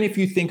 even if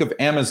you think of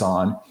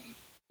Amazon,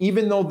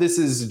 even though this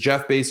is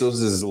Jeff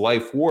Bezos'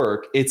 life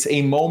work, it's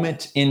a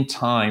moment in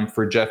time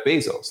for Jeff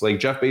Bezos. Like,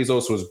 Jeff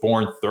Bezos was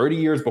born 30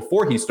 years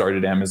before he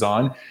started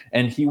Amazon,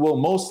 and he will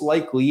most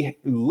likely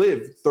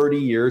live 30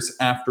 years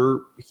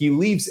after he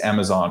leaves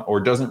Amazon or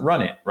doesn't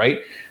run it, right?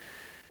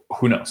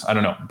 Who knows? I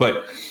don't know.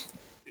 But,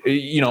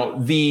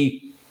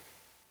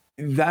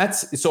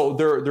 so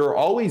there are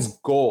always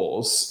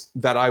goals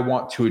that I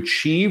want to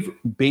achieve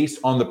based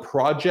on the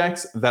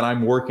projects that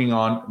I'm working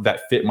on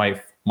that fit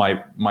my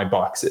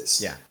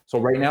boxes. Yeah. So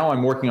right now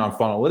I'm working on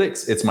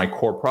Funnelytics. It's my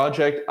core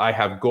project. I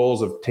have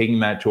goals of taking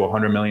that to a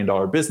 $100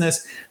 million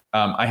business.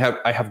 I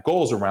have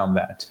goals around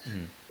that.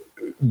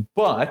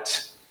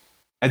 But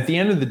at the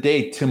end of the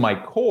day, to my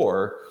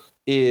core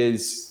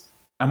is,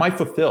 am I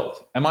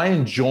fulfilled? Am I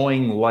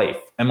enjoying life?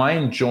 Am I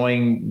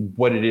enjoying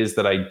what it is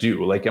that I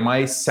do? Like, am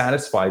I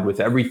satisfied with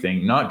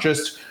everything? Not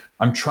just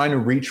I'm trying to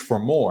reach for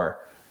more,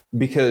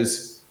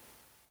 because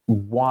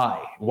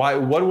why?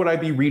 What would I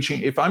be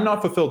reaching? If I'm not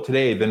fulfilled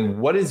today,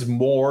 then what is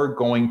more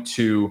going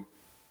to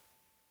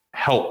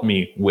help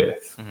me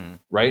with,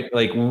 right?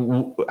 Like,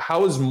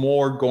 how is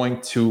more going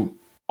to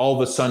all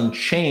of a sudden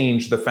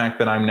change the fact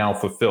that I'm now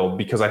fulfilled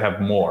because I have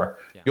more?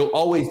 Yeah. You'll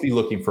always be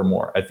looking for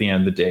more at the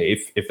end of the day,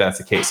 if that's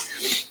the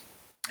case.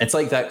 It's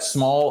like that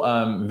small,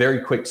 very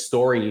quick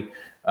story.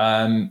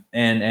 And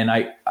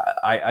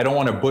I don't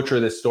want to butcher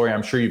this story.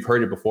 I'm sure you've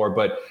heard it before,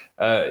 but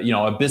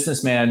a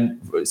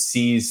businessman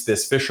sees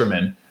this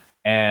fisherman,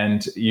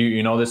 and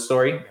you know this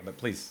story? Yeah, but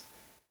please.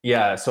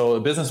 Yeah. So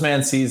a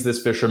businessman sees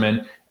this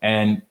fisherman,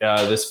 and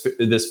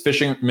this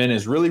fisherman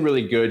is really,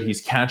 really good. He's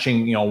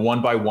catching,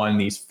 one by one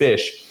these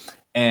fish,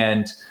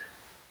 and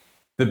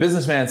the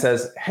businessman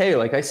says, "Hey,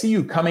 like, I see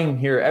you coming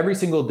here every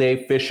single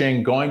day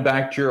fishing, going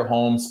back to your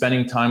home,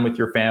 spending time with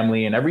your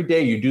family, and every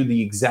day you do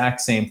the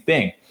exact same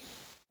thing.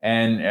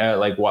 And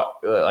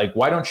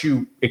why don't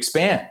you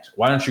expand?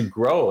 Why don't you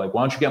grow? Like,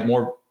 why don't you get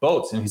more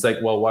boats?" And he's like,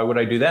 "Well, why would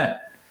I do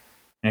that?"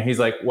 And he's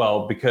like,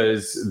 "Well,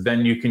 because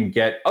then you can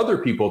get other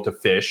people to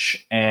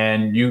fish,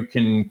 and you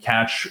can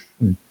catch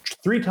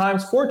 3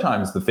 times, 4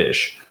 times the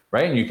fish,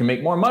 right? And you can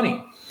make more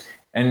money."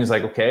 And he's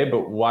like, "Okay,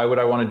 but why would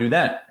I want to do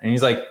that?" And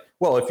he's like,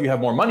 "Well, if you have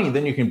more money,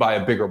 then you can buy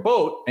a bigger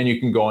boat, and you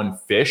can go and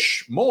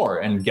fish more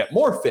and get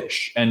more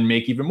fish and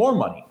make even more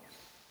money."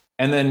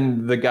 And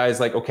then the guy's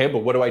like, "Okay, but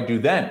what do I do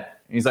then?"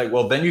 And he's like,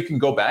 "Well, then you can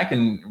go back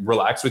and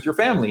relax with your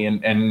family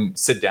and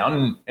sit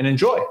down and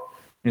enjoy." And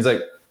he's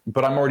like,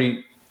 "But I'm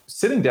already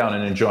sitting down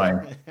and enjoying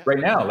right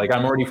now. Like,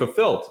 I'm already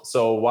fulfilled.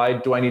 So why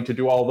do I need to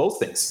do all those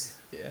things?"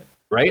 Yeah.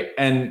 Right.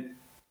 And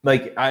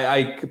like,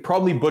 I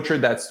probably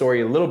butchered that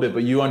story a little bit,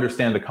 but you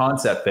understand the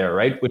concept there,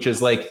 right? Which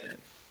is like,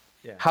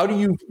 how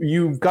do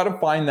you've got to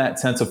find that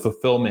sense of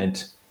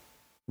fulfillment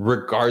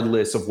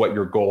regardless of what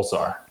your goals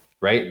are,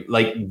 right?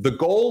 Like, the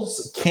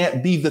goals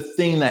can't be the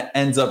thing that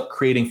ends up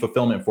creating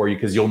fulfillment for you,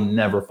 because you'll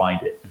never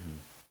find it.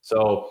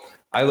 So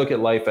I look at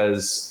life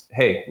as,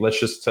 hey,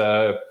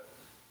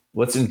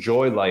 let's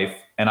enjoy life.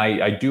 And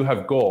I do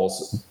have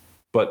goals,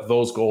 but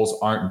those goals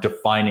aren't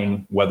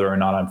defining whether or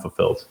not I'm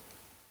fulfilled.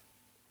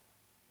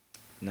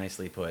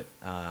 Nicely put.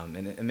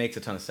 And it makes a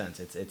ton of sense.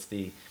 It's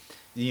the,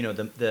 you know,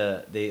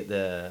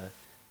 the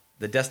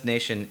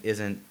destination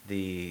isn't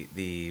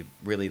the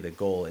really the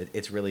goal.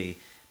 It's really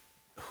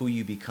who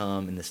you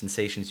become and the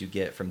sensations you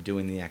get from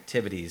doing the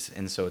activities.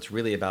 And so it's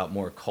really about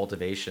more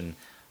cultivation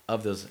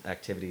of those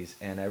activities.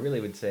 And I really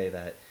would say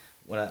that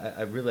what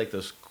I really like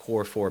those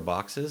core 4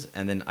 boxes,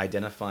 and then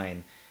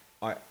identifying,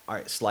 are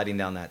sliding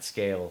down that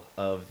scale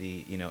of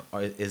the, you know,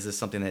 is this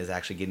something that is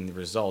actually getting the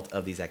result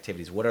of these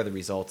activities? What are the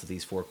results of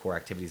these 4 core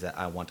activities that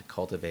I want to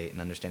cultivate?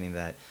 And understanding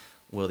that,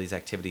 will these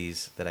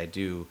activities that I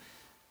do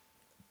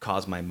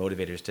cause my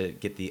motivators to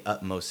get the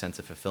utmost sense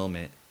of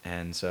fulfillment?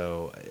 And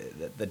so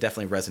that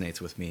definitely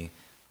resonates with me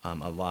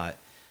a lot.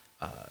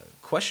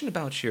 Question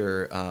about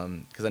your,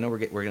 because I know we're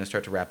going to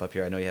start to wrap up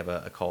here. I know you have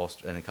a call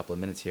in a couple of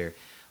minutes here.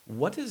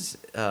 What is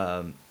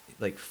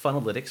like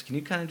Funnelytics? Can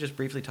you kind of just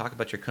briefly talk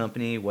about your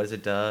company? What does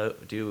it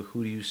do?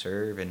 Who do you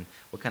serve? And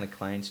what kind of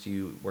clients do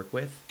you work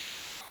with?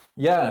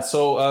 Yeah,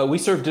 so we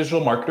serve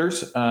digital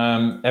marketers,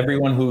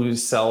 everyone who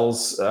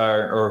sells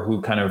or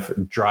who kind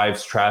of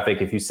drives traffic.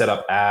 If you set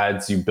up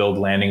ads, you build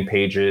landing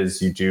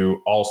pages, you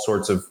do all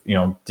sorts of, you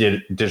know,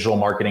 digital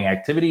marketing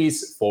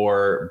activities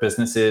for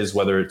businesses,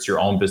 whether it's your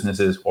own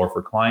businesses or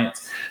for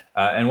clients.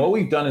 And what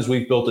we've done is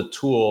we've built a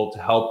tool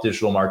to help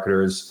digital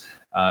marketers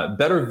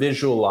better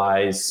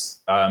visualize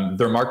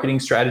their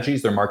marketing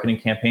strategies, their marketing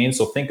campaigns.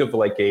 So think of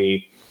like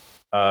a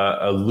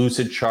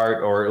lucid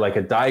chart or like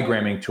a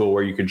diagramming tool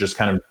where you could just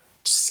kind of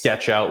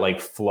sketch out like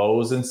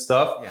flows and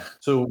stuff. Yeah.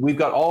 So we've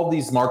got all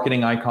these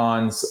marketing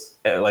icons,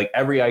 like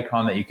every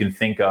icon that you can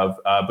think of,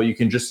 but you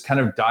can just kind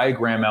of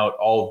diagram out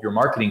all of your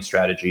marketing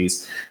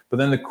strategies. But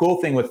then the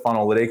cool thing with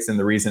Funnelytics, and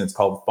the reason it's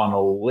called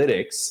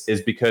Funnelytics, is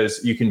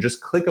because you can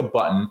just click a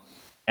button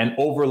and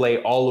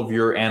overlay all of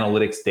your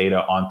analytics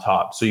data on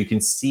top. So you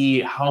can see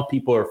how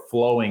people are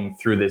flowing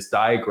through this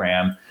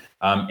diagram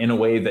in a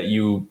way that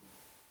you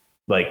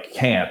like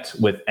can't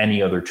with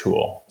any other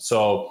tool.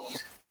 So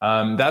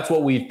that's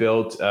what we've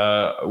built.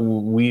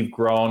 We've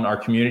grown. Our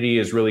community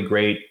is really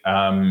great.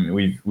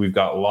 We've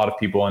got a lot of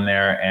people in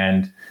there,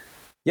 and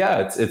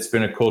yeah, it's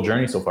been a cool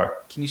journey so far.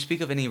 Can you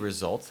speak of any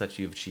results that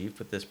you've achieved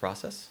with this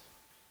process?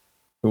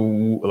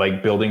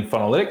 Like building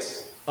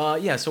Funnelytics?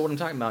 Yeah. So what I'm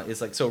talking about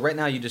is like, so right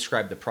now you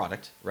described the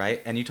product,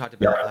 right? And you talked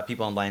about how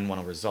people online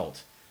want a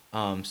result.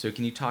 So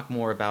can you talk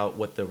more about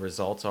what the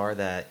results are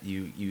that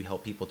you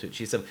help people to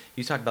achieve? So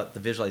you talked about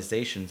the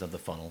visualizations of the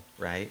funnel,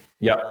 right?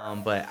 Yeah.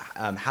 But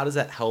how does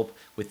that help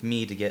with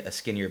me to get a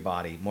skinnier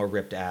body, more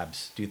ripped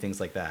abs, do things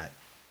like that?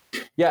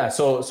 Yeah.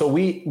 So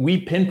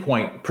we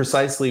pinpoint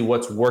precisely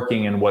what's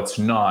working and what's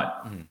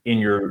not in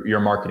your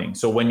marketing.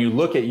 So when you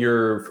look at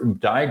your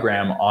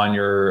diagram on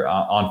your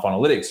on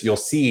Funnelytics, you'll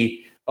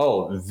see,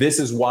 oh, this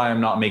is why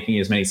I'm not making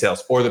as many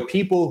sales. Or the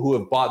people who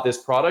have bought this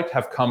product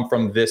have come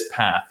from this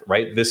path,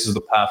 right? This is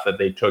the path that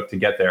they took to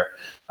get there.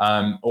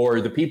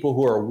 Or the people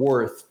who are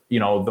worth, you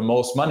know, the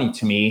most money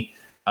to me,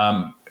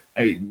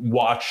 I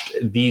watched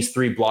these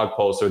 3 blog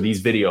posts or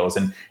these videos,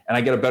 and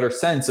I get a better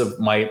sense of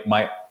my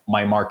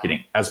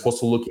marketing, as opposed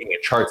to looking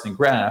at charts and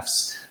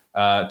graphs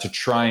to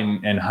try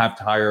and have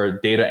to hire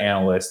a data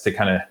analyst to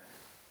kind of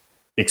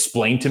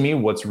explain to me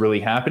what's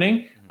really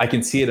happening. I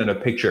can see it in a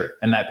picture,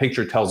 and that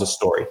picture tells a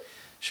story.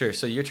 Sure.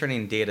 So you're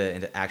turning data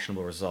into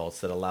actionable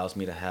results that allows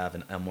me to have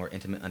a more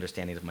intimate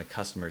understanding of my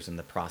customers in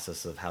the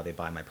process of how they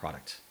buy my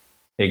product.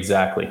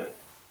 Exactly.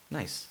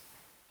 Nice.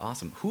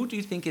 Awesome. Who do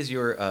you think is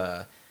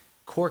your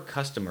core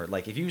customer?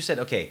 Like if you said,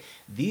 okay,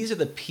 these are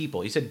the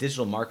people, you said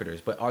digital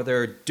marketers, but are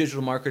there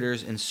digital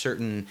marketers in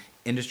certain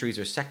industries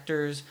or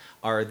sectors?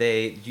 Are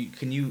they, do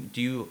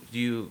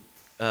you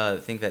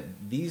think that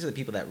these are the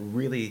people that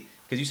really,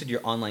 because you said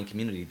your online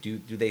community,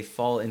 do they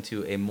fall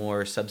into a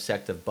more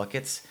subsect of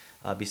buckets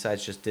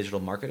besides just digital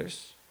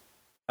marketers?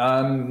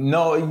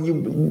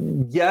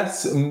 No,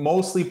 yes,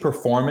 mostly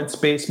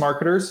performance-based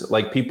marketers,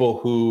 like people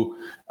who,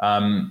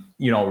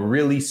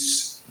 really,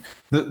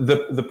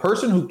 the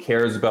person who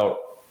cares about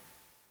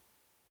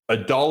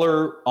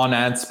 $1 on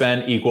ad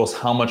spend equals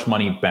how much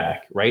money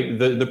back, right?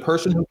 The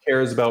person who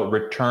cares about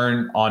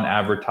return on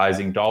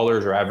advertising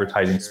dollars or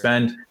advertising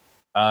spend,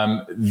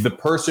 the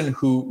person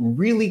who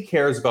really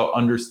cares about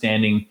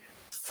understanding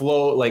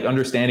flow, like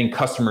understanding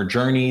customer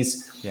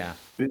journeys. Yeah.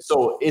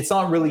 So it's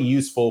not really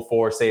useful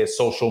for, say, a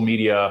social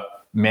media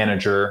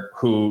manager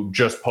who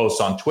just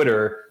posts on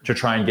Twitter to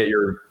try and get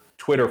your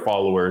Twitter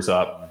followers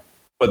up,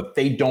 but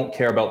they don't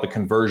care about the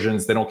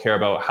conversions. They don't care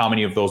about how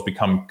many of those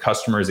become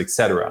customers, et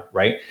cetera,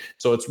 right?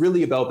 So it's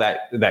really about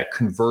that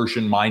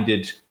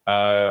conversion-minded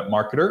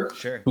marketer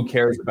who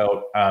cares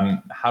about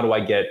how do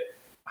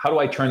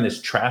I turn this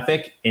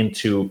traffic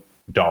into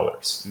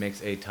dollars?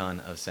 Makes a ton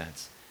of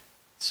sense.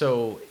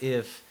 So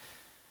if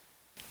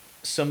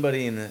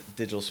somebody in the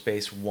digital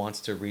space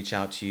wants to reach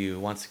out to you,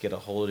 wants to get a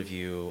hold of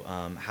you,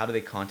 how do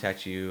they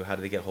contact you? How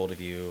do they get hold of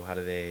you? How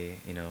do they,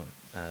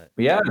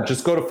 Yeah,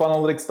 just go to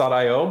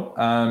funnelytics.io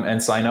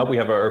and sign up. We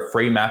have our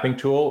free mapping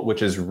tool,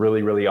 which is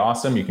really, really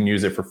awesome. You can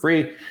use it for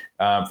free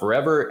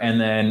forever. And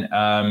then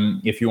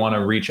if you want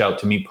to reach out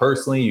to me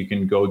personally, you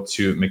can go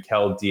to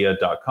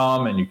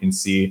mikeldia.com and you can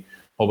see a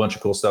whole bunch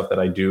of cool stuff that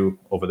I do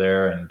over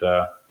there. And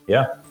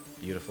yeah.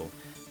 Beautiful.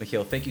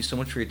 Mikel, thank you so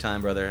much for your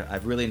time, brother.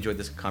 I've really enjoyed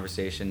this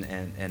conversation,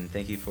 and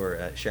thank you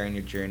for sharing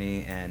your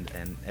journey and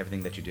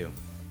everything that you do.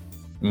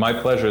 My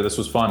pleasure. This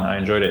was fun. I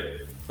enjoyed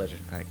it. Pleasure.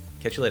 All right.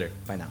 Catch you later.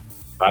 Bye now.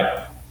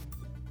 Bye.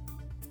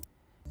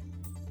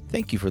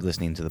 Thank you for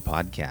listening to the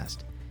podcast.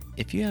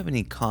 If you have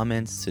any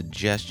comments,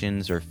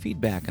 suggestions, or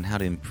feedback on how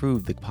to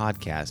improve the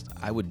podcast,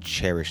 I would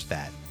cherish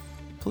that.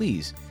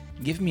 Please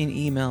give me an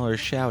email or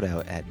shout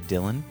out at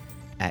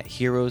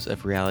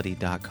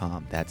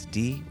dylan@heroesofreality.com. That's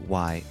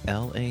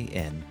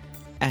DYLAN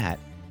at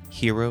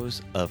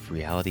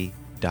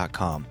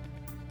heroesofreality.com.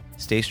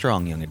 Stay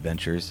strong, young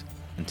adventurers.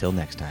 Until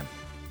next time.